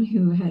someone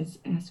who has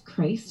asked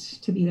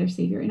Christ to be their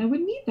savior. And I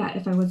wouldn't need that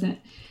if I wasn't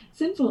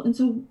sinful. And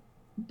so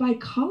by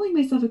calling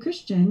myself a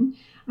Christian,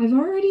 I've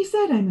already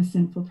said I'm a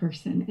sinful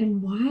person.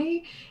 And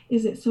why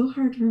is it so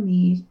hard for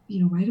me?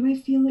 Why do I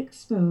feel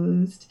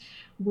exposed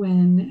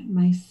when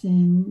my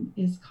sin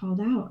is called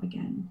out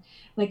again?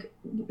 Like,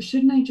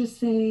 shouldn't I just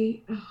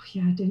say, oh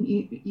yeah, didn't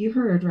you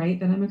heard, right,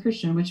 that I'm a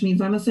Christian, which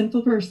means I'm a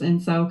sinful person.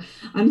 So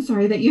I'm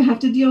sorry that you have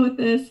to deal with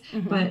this.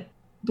 Mm-hmm.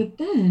 But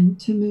then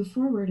to move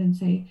forward and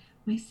say,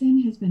 my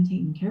sin has been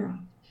taken care of.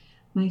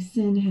 My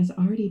sin has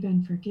already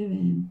been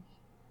forgiven.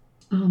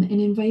 And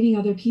inviting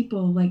other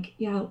people, like,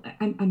 yeah,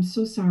 I'm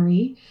so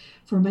sorry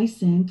for my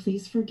sin.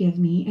 Please forgive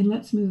me, and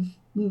let's move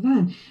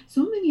on.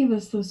 So many of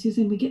us, though,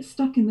 Susan, we get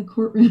stuck in the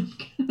courtroom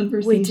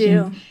conversations. We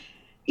do.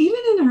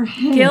 Even in our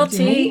heads.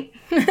 Guilty.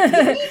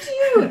 Right?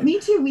 Yeah, me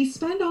too. We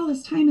spend all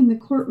this time in the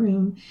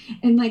courtroom,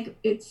 and like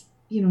it's,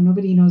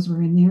 nobody knows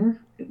we're in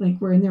there.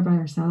 Like we're in there by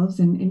ourselves,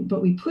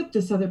 but we put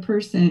this other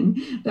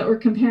person that we're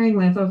comparing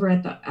with over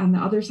on the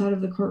other side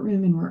of the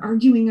courtroom, and we're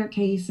arguing our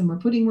case, and we're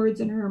putting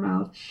words in her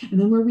mouth, and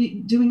then we're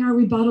doing our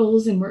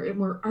rebuttals, and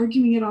we're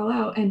arguing it all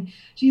out. And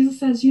Jesus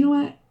says, you know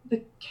what?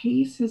 The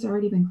case has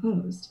already been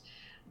closed.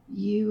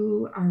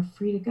 you are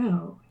free to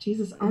go.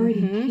 Jesus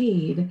already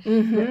paid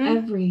for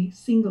every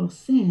single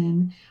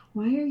sin.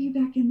 Why are you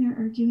back in there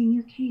arguing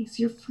your case?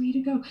 You're free to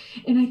go.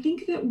 And I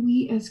think that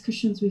we as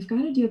Christians, we've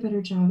got to do a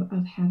better job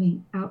of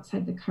having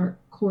outside the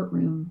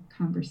courtroom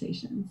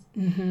conversations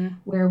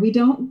where we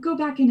don't go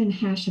back in and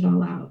hash it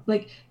all out.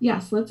 Like,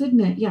 yes, let's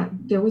admit,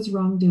 there was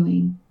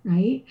wrongdoing,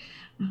 right?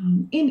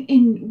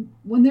 And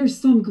when there's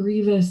some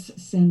grievous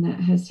sin that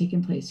has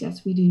taken place,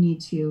 yes, we do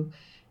need to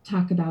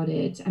talk about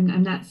it.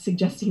 I'm not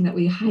suggesting that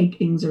we hide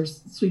things or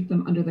sweep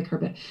them under the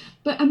carpet,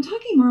 but I'm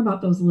talking more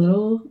about those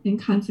little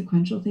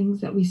inconsequential things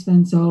that we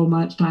spend so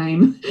much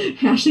time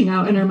hashing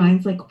out in our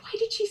minds. Like, why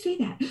did she say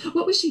that?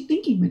 What was she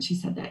thinking when she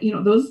said that? You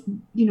know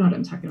what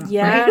I'm talking about.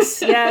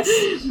 Yes, right?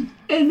 Yes.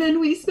 And then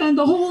we spend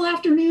the whole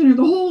afternoon or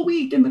the whole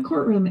week in the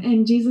courtroom,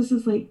 and Jesus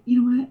is like,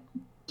 you know what?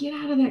 Get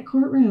out of that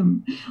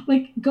courtroom.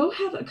 Like, go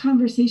have a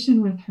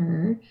conversation with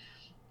her,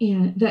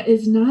 and that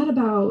is not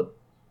about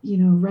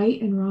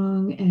right and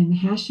wrong and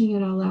hashing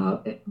it all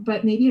out,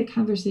 but maybe a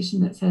conversation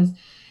that says,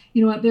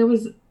 you know what, there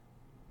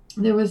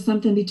was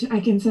something between, I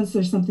can sense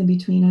there's something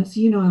between us.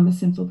 I'm a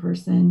sinful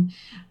person.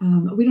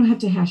 We don't have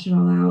to hash it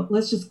all out.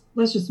 Let's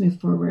just move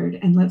forward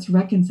and let's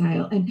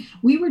reconcile. And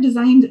we were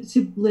designed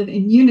to live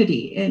in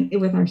unity and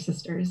with our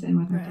sisters and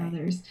with our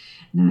brothers,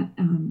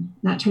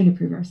 not trying to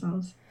prove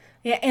ourselves.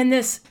 Yeah, and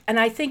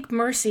I think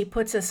mercy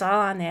puts us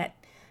all on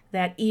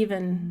that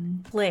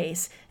even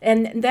place.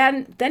 And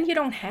then you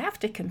don't have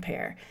to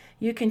compare.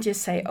 You can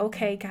just say,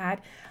 okay, God,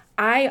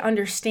 I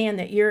understand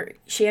that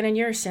Shannon,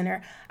 you're a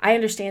sinner. I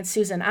understand,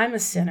 Susan, I'm a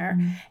sinner.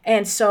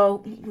 And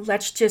so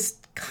let's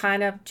just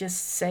kind of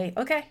just say,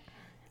 okay,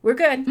 we're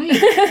good.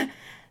 Right.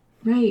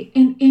 Right.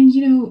 And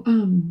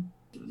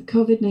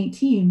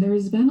COVID-19,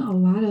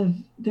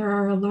 there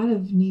are a lot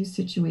of new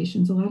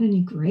situations, a lot of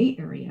new gray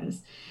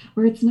areas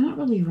where it's not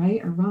really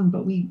right or wrong,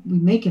 but we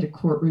make it a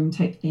courtroom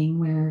type thing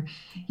where,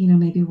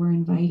 maybe we're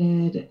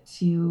invited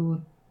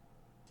to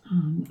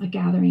a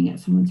gathering at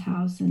someone's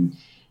house and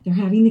they're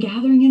having the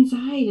gathering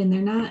inside and they're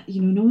not,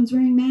 no one's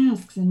wearing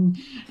masks and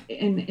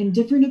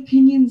different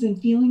opinions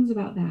and feelings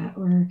about that,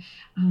 or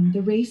the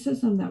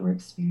racism that we're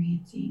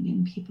experiencing,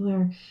 and people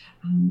are,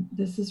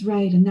 this is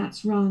right and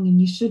that's wrong and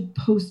you should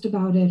post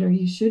about it or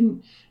you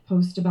shouldn't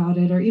post about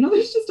it, or,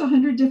 there's just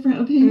 100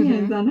 different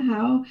opinions on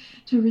how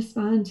to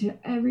respond to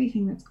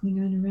everything that's going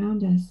on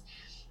around us.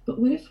 But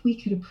what if we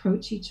could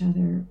approach each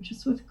other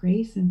just with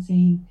grace and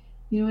saying,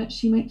 you know what,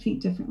 she might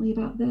think differently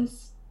about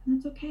this.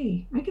 That's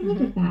okay. I can live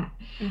with that.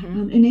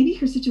 And maybe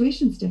her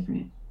situation's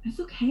different. That's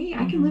okay.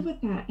 I can live with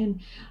that. And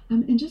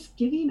just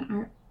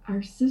giving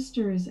our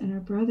sisters and our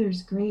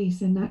brothers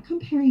grace and not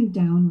comparing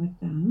down with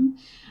them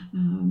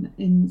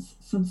in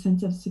some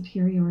sense of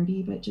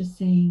superiority, but just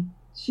saying,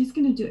 she's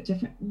going to do it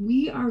different.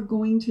 We are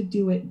going to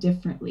do it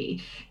differently.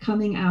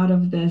 Coming out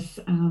of this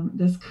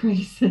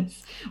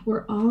crisis,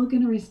 we're all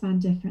going to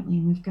respond differently,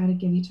 and we've got to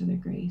give each other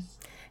grace.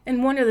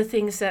 And one of the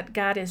things that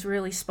God has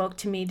really spoke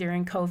to me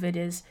during COVID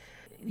is,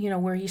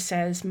 where he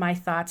says, my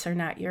thoughts are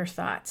not your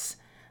thoughts.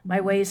 My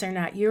ways are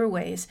not your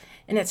ways.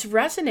 And it's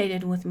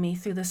resonated with me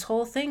through this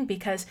whole thing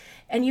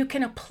and you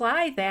can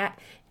apply that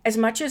as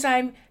much as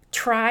I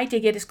try to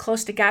get as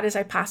close to God as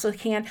I possibly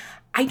can.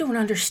 I don't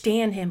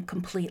understand him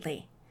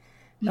completely.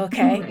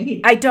 Okay.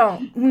 Right. I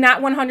don't,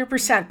 not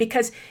 100%,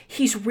 because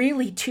he's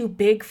really too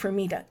big for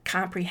me to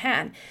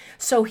comprehend.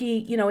 So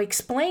he,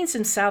 explains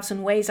himself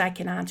in ways I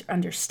can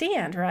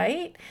understand.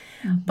 Right.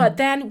 But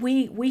then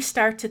we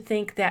start to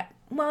think that,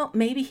 well,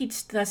 maybe he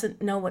just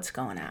doesn't know what's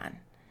going on.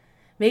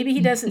 Maybe he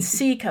doesn't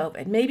see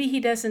COVID. Maybe he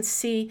doesn't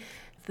see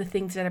the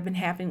things that have been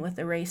happening with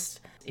the race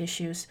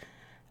issues.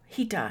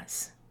 He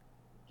does.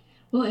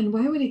 Well, and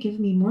why would it give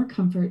me more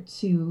comfort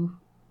to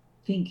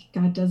think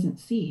God doesn't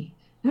see?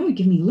 That would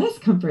give me less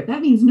comfort. That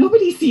means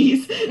nobody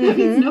sees. That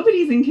means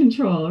nobody's in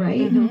control,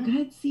 right? No,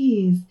 God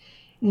sees.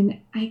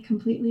 And I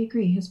completely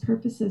agree. His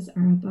purposes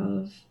are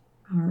above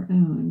our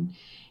own.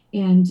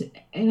 And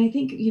I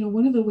think,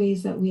 one of the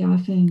ways that we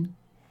often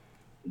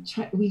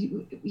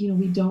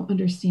we don't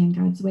understand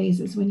God's ways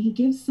is when he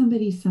gives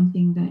somebody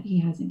something that he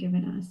hasn't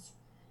given us.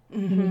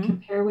 And we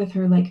compare with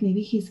her, like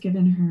maybe he's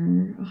given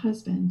her a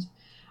husband,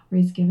 or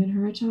he's given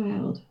her a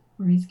child,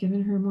 or he's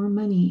given her more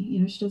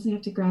money. She doesn't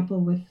have to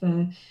grapple with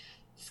the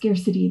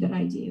scarcity that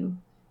I do.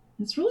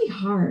 It's really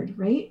hard,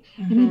 right?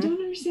 And I don't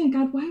understand,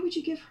 God, why would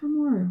you give her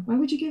more? Why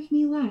would you give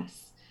me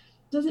less?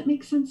 Doesn't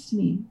make sense to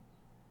me.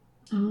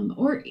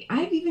 Or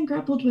I've even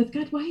grappled with,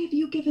 God, why have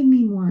you given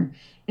me more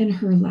and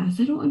her less?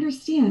 I don't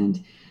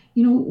understand.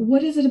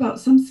 What is it about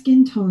some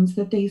skin tones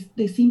that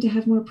they seem to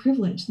have more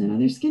privilege than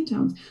other skin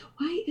tones?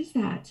 Why is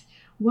that?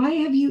 Why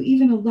have you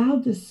even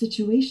allowed this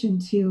situation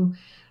to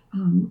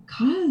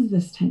cause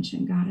this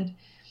tension, God?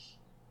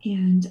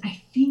 And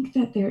I think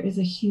that there is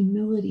a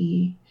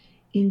humility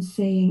in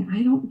saying,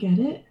 I don't get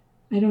it.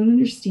 I don't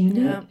understand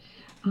it.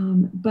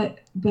 But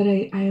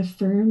I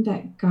affirm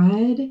that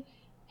God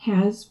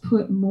has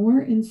put more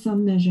in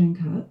some measuring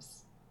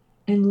cups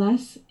and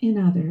less in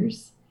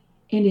others.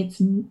 And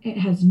it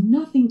has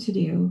nothing to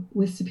do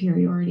with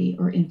superiority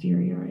or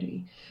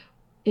inferiority.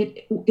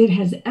 it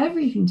has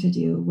everything to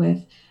do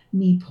with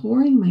me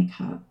pouring my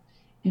cup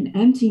and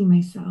emptying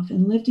myself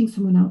and lifting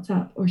someone else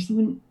up, or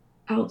someone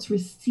else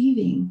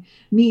receiving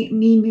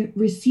me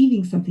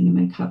receiving something in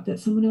my cup that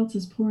someone else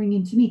is pouring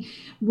into me.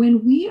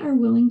 When we are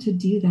willing to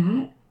do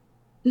that,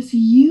 this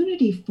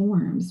unity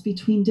forms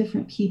between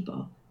different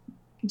people,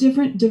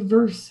 different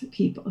diverse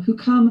people who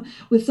come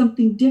with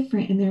something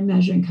different in their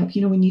measuring cup.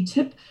 When you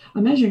tip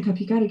a measuring cup,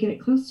 you got to get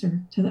it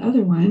closer to the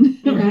other one,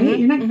 right?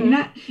 You're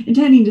not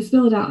intending to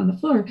spill it out on the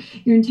floor.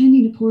 You're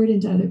intending to pour it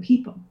into other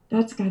people.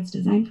 That's God's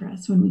design for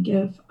us when we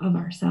give of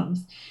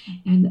ourselves.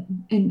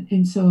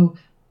 And so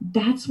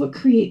that's what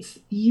creates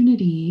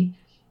unity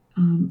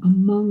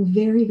among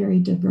very, very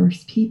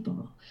diverse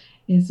people,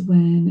 is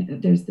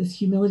when there's this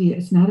humility.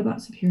 It's not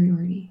about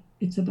superiority.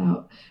 It's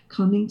about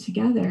coming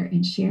together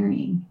and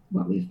sharing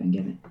what we've been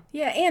given.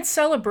 Yeah, and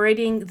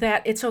celebrating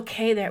that it's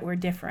okay that we're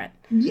different.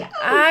 Yeah,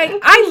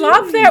 I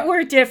love that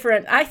we're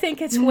different. I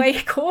think it's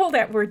way cool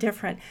that we're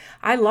different.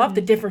 I love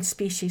the different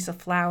species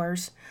of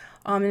flowers.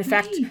 In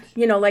fact,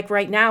 like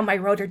right now, my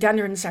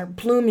rhododendrons are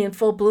blooming in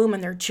full bloom,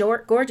 and they're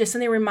gorgeous,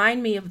 and they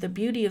remind me of the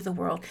beauty of the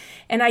world.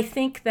 And I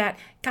think that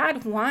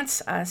God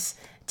wants us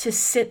to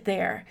sit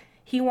there.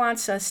 He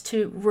wants us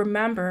to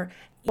remember.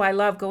 I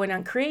love going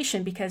on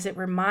creation because it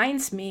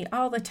reminds me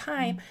all the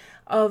time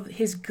of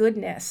his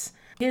goodness.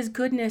 His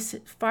goodness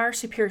far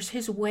superior.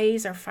 His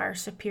ways are far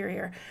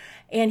superior.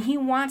 And he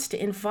wants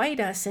to invite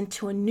us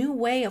into a new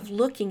way of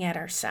looking at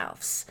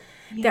ourselves.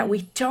 Yes. That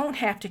we don't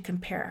have to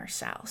compare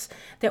ourselves.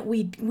 That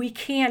we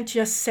can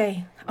just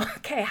say,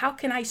 okay, how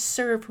can I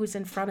serve who's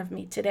in front of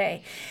me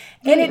today?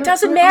 And it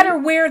doesn't matter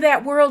where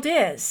that world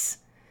is.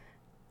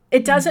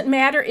 It doesn't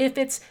matter if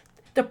it's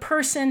the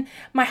person.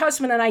 My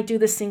husband and I do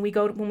this thing.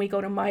 When we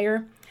go to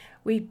Meijer,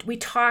 we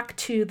talk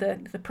to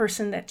the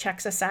person that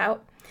checks us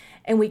out,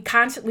 and we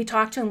constantly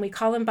talk to him. We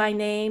call him by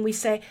name. We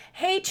say,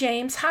 "Hey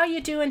James, how you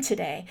doing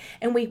today?"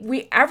 And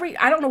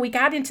I don't know. We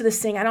got into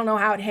this thing. I don't know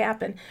how it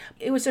happened.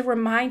 It was a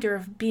reminder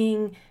of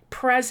being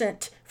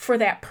present for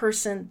that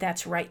person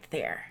that's right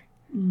there,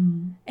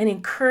 and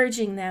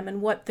encouraging them in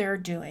what they're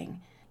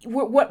doing,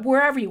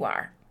 wherever you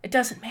are. It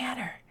doesn't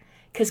matter,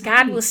 because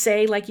God will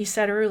say, like you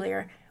said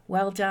earlier,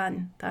 "Well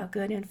done, thou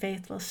good and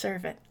faithful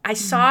servant. I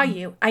saw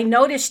you. I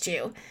noticed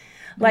you."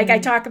 Like I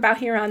talk about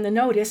here on the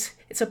notice,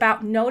 it's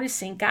about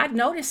noticing. God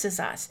notices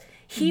us.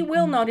 He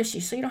will notice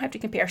you, so you don't have to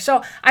compare.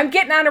 So I'm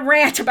getting on a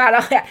rant about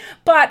all that.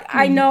 But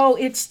I know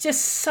it's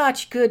just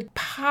such good,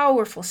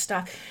 powerful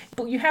stuff.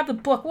 But you have the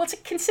book. Well, it's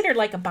considered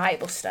like a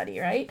Bible study,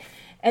 right?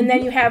 And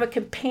then you have a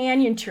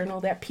companion journal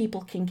that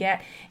people can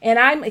get. And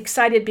I'm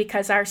excited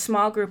because our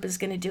small group is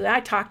going to do it.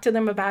 I talked to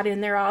them about it,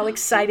 and they're all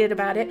excited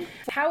about it.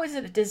 How is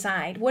it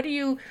designed?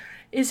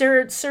 Is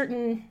there a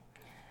certain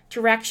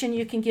direction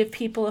you can give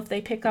people if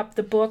they pick up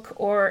the book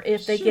or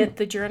if they get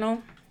the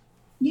journal?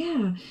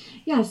 Yeah.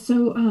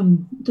 So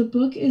the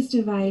book is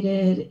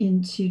divided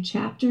into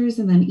chapters,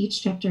 and then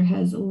each chapter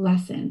has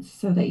lessons,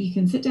 so that you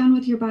can sit down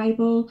with your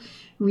Bible,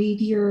 read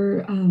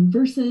your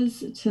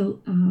verses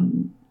to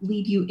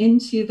lead you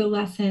into the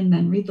lesson,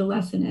 then read the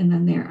lesson, and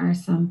then there are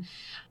some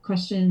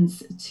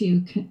questions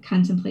to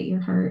contemplate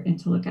your heart and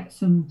to look at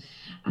some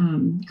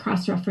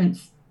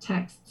cross-reference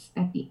texts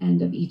at the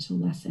end of each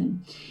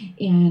lesson.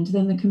 And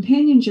then the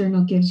companion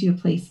journal gives you a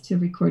place to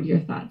record your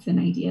thoughts and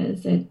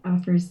ideas. It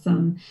offers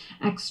some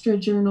extra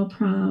journal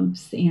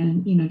prompts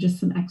and, just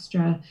some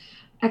extra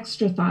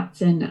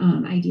thoughts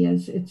and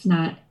ideas. It's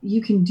not,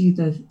 you can do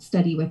the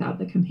study without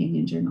the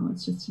companion journal.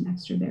 It's just an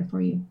extra there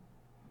for you.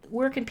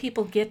 Where can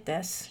people get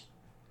this?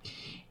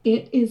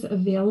 It is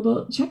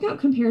available. Check out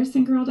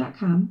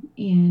comparisongirl.com,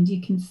 and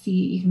you can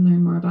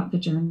learn more about the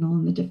journal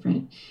and the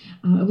different,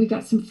 we've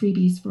got some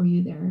freebies for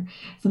you there,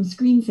 some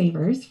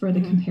screensavers for the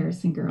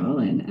Comparison Girl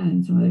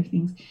and some other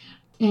things.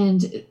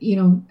 And,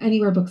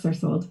 anywhere books are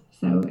sold.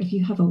 So if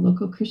you have a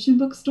local Christian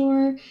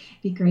bookstore, it'd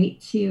be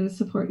great to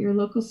support your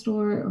local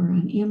store, or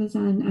on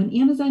Amazon. On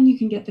Amazon, you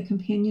can get the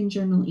companion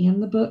journal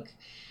and the book.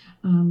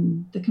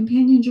 The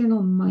companion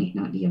journal might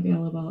not be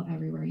available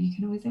everywhere. You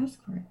can always ask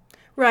for it.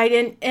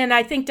 Right, and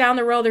I think down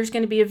the road there's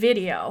going to be a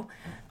video,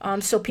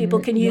 so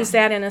people can use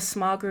that in a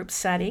small group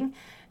setting.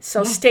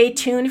 So stay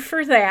tuned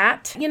for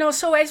that.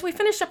 So as we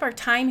finish up our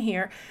time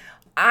here,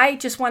 I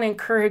just want to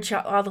encourage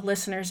all the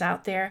listeners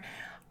out there.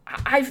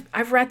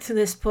 I've read through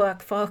this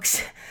book,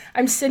 folks.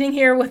 I'm sitting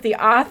here with the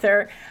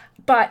author,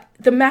 but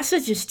the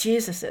message is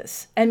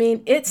Jesus's. I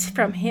mean, it's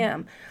from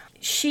him.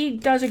 She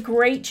does a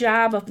great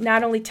job of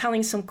not only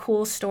telling some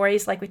cool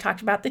stories, like we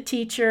talked about the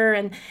teacher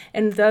and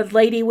the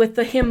lady with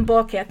the hymn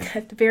book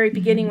at the very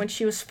beginning when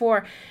she was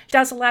 4. She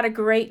does a lot of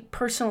great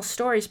personal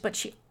stories,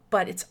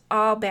 but it's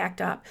all backed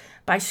up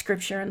by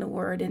Scripture and the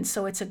Word. And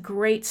so it's a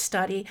great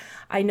study.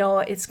 I know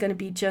it's going to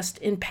be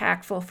just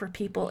impactful for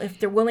people if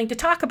they're willing to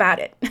talk about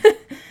it.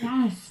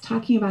 Yes,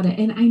 talking about it.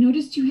 And I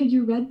noticed you had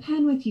your red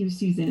pen with you,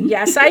 Susan.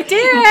 Yes, I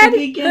did. At the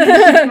beginning,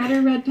 she got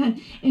her red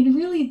pen. And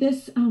really,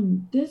 this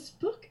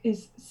book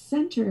is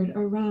centered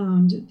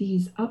around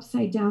these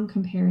upside down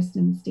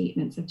comparison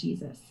statements of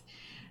Jesus.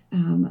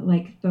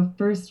 Like the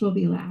first will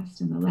be last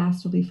and the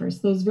last will be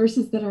first. Those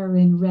verses that are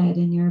in red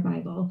in your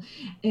Bible.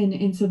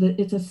 And so that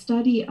it's a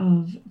study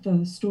of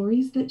the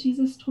stories that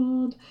Jesus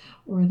told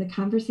or the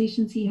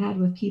conversations he had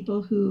with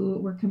people who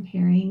were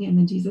comparing. And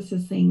then Jesus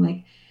is saying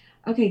like,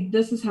 okay,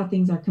 this is how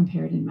things are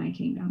compared in my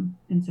kingdom.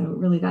 And so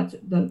really that's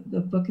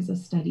the book is a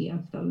study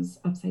of those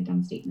upside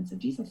down statements of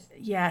Jesus.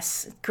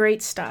 Yes,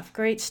 great stuff,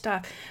 great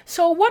stuff.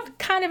 So what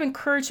kind of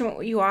encouragement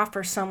would you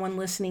offer someone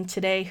listening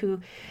today who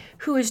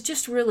is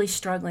just really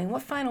struggling?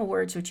 What final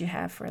words would you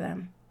have for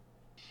them?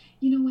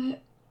 You know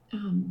what?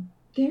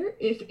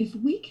 If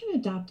we can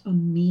adopt a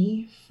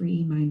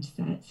me-free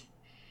mindset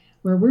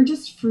where we're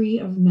just free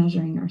of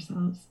measuring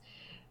ourselves,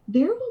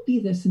 there will be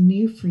this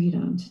new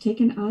freedom to take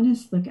an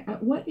honest look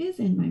at what is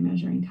in my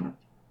measuring cup.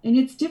 And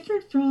it's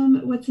different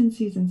from what's in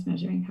Susan's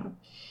measuring cup.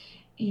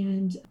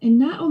 And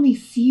not only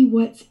see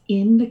what's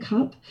in the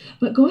cup,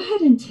 but go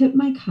ahead and tip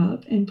my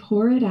cup and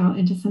pour it out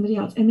into somebody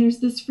else. And there's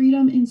this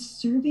freedom in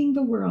serving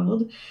the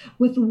world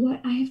with what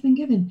I have been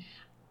given.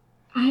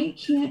 I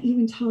can't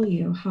even tell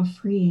you how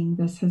freeing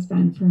this has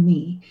been for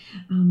me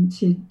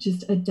to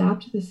just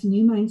adopt this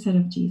new mindset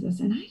of Jesus.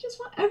 And I just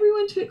want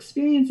everyone to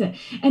experience it.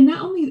 And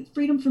not only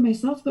freedom for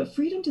myself, but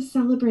freedom to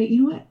celebrate.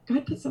 You know what?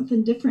 God put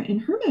something different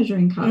in her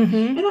measuring cup, and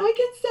I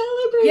can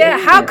celebrate. Yeah,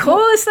 how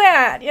cool is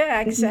that?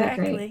 Yeah,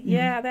 exactly. That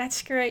yeah,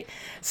 that's great.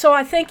 So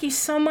I thank you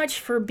so much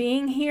for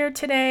being here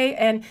today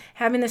and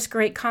having this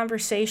great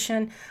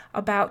conversation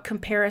about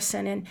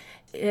comparison.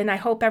 And I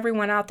hope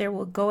everyone out there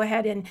will go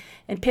ahead and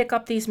pick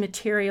up these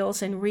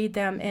materials and read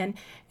them and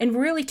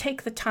really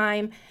take the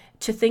time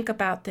to think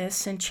about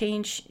this and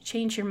change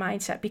your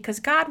mindset,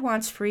 because God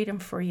wants freedom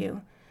for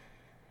you.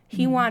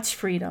 He wants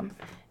freedom,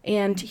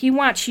 and he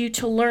wants you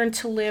to learn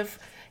to live,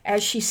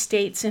 as she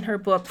states in her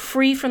book,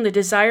 free from the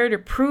desire to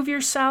prove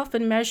yourself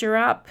and measure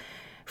up,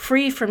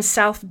 free from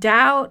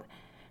self-doubt,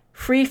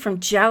 free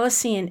from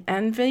jealousy and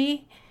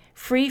envy,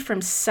 free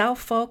from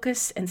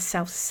self-focus and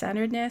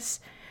self-centeredness,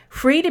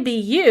 free to be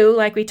you,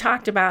 like we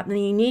talked about, the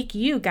unique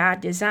you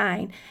God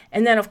designed.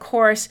 And then, of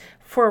course,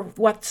 for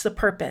what's the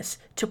purpose?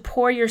 To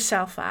pour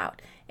yourself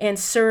out and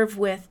serve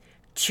with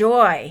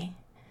joy,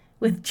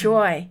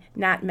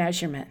 not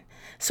measurement.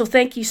 So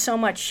thank you so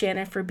much,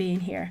 Shannon, for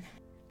being here.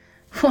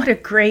 What a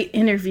great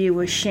interview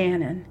with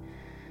Shannon.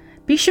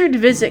 Be sure to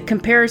visit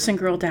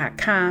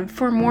comparisongirl.com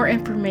for more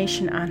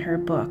information on her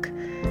book.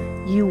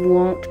 You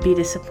won't be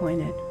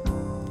disappointed.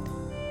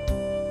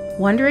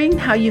 Wondering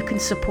how you can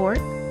support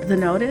The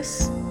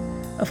Notice?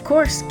 Of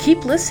course,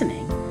 keep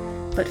listening,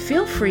 but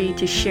feel free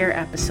to share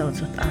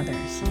episodes with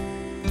others.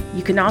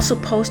 You can also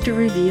post a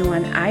review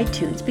on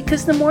iTunes,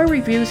 because the more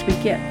reviews we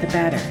get, the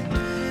better.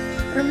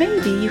 Or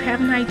maybe you have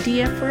an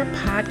idea for a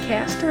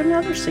podcast or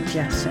another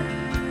suggestion.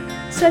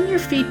 Send your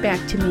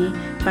feedback to me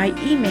by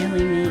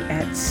emailing me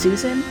at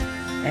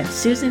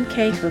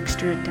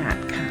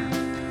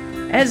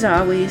susan@susankhoekstra.com. As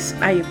always,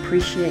 I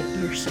appreciate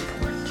your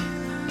support.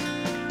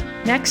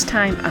 Next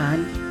time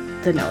on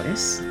The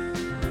Notice.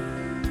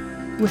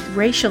 With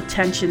racial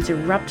tensions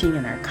erupting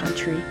in our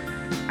country,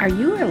 are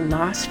you at a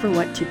loss for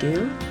what to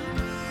do?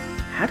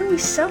 How do we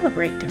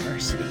celebrate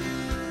diversity?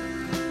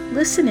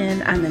 Listen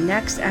in on the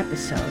next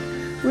episode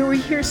where we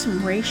hear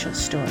some racial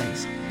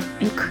stories,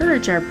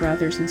 encourage our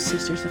brothers and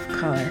sisters of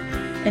color,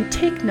 and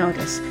take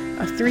notice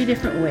of 3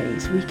 different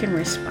ways we can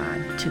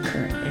respond to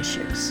current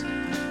issues.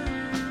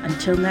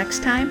 Until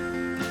next time,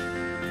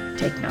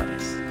 take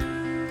notice.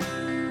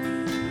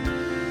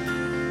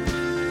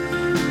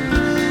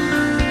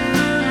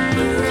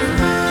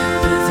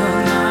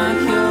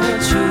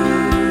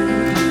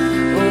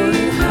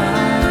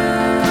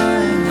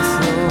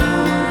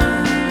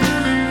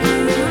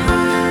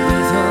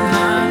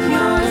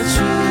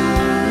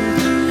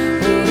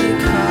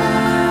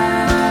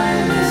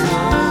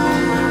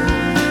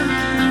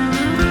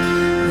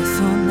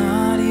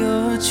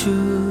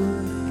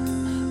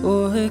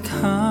 Or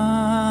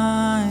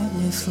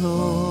kindness,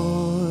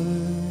 Lord.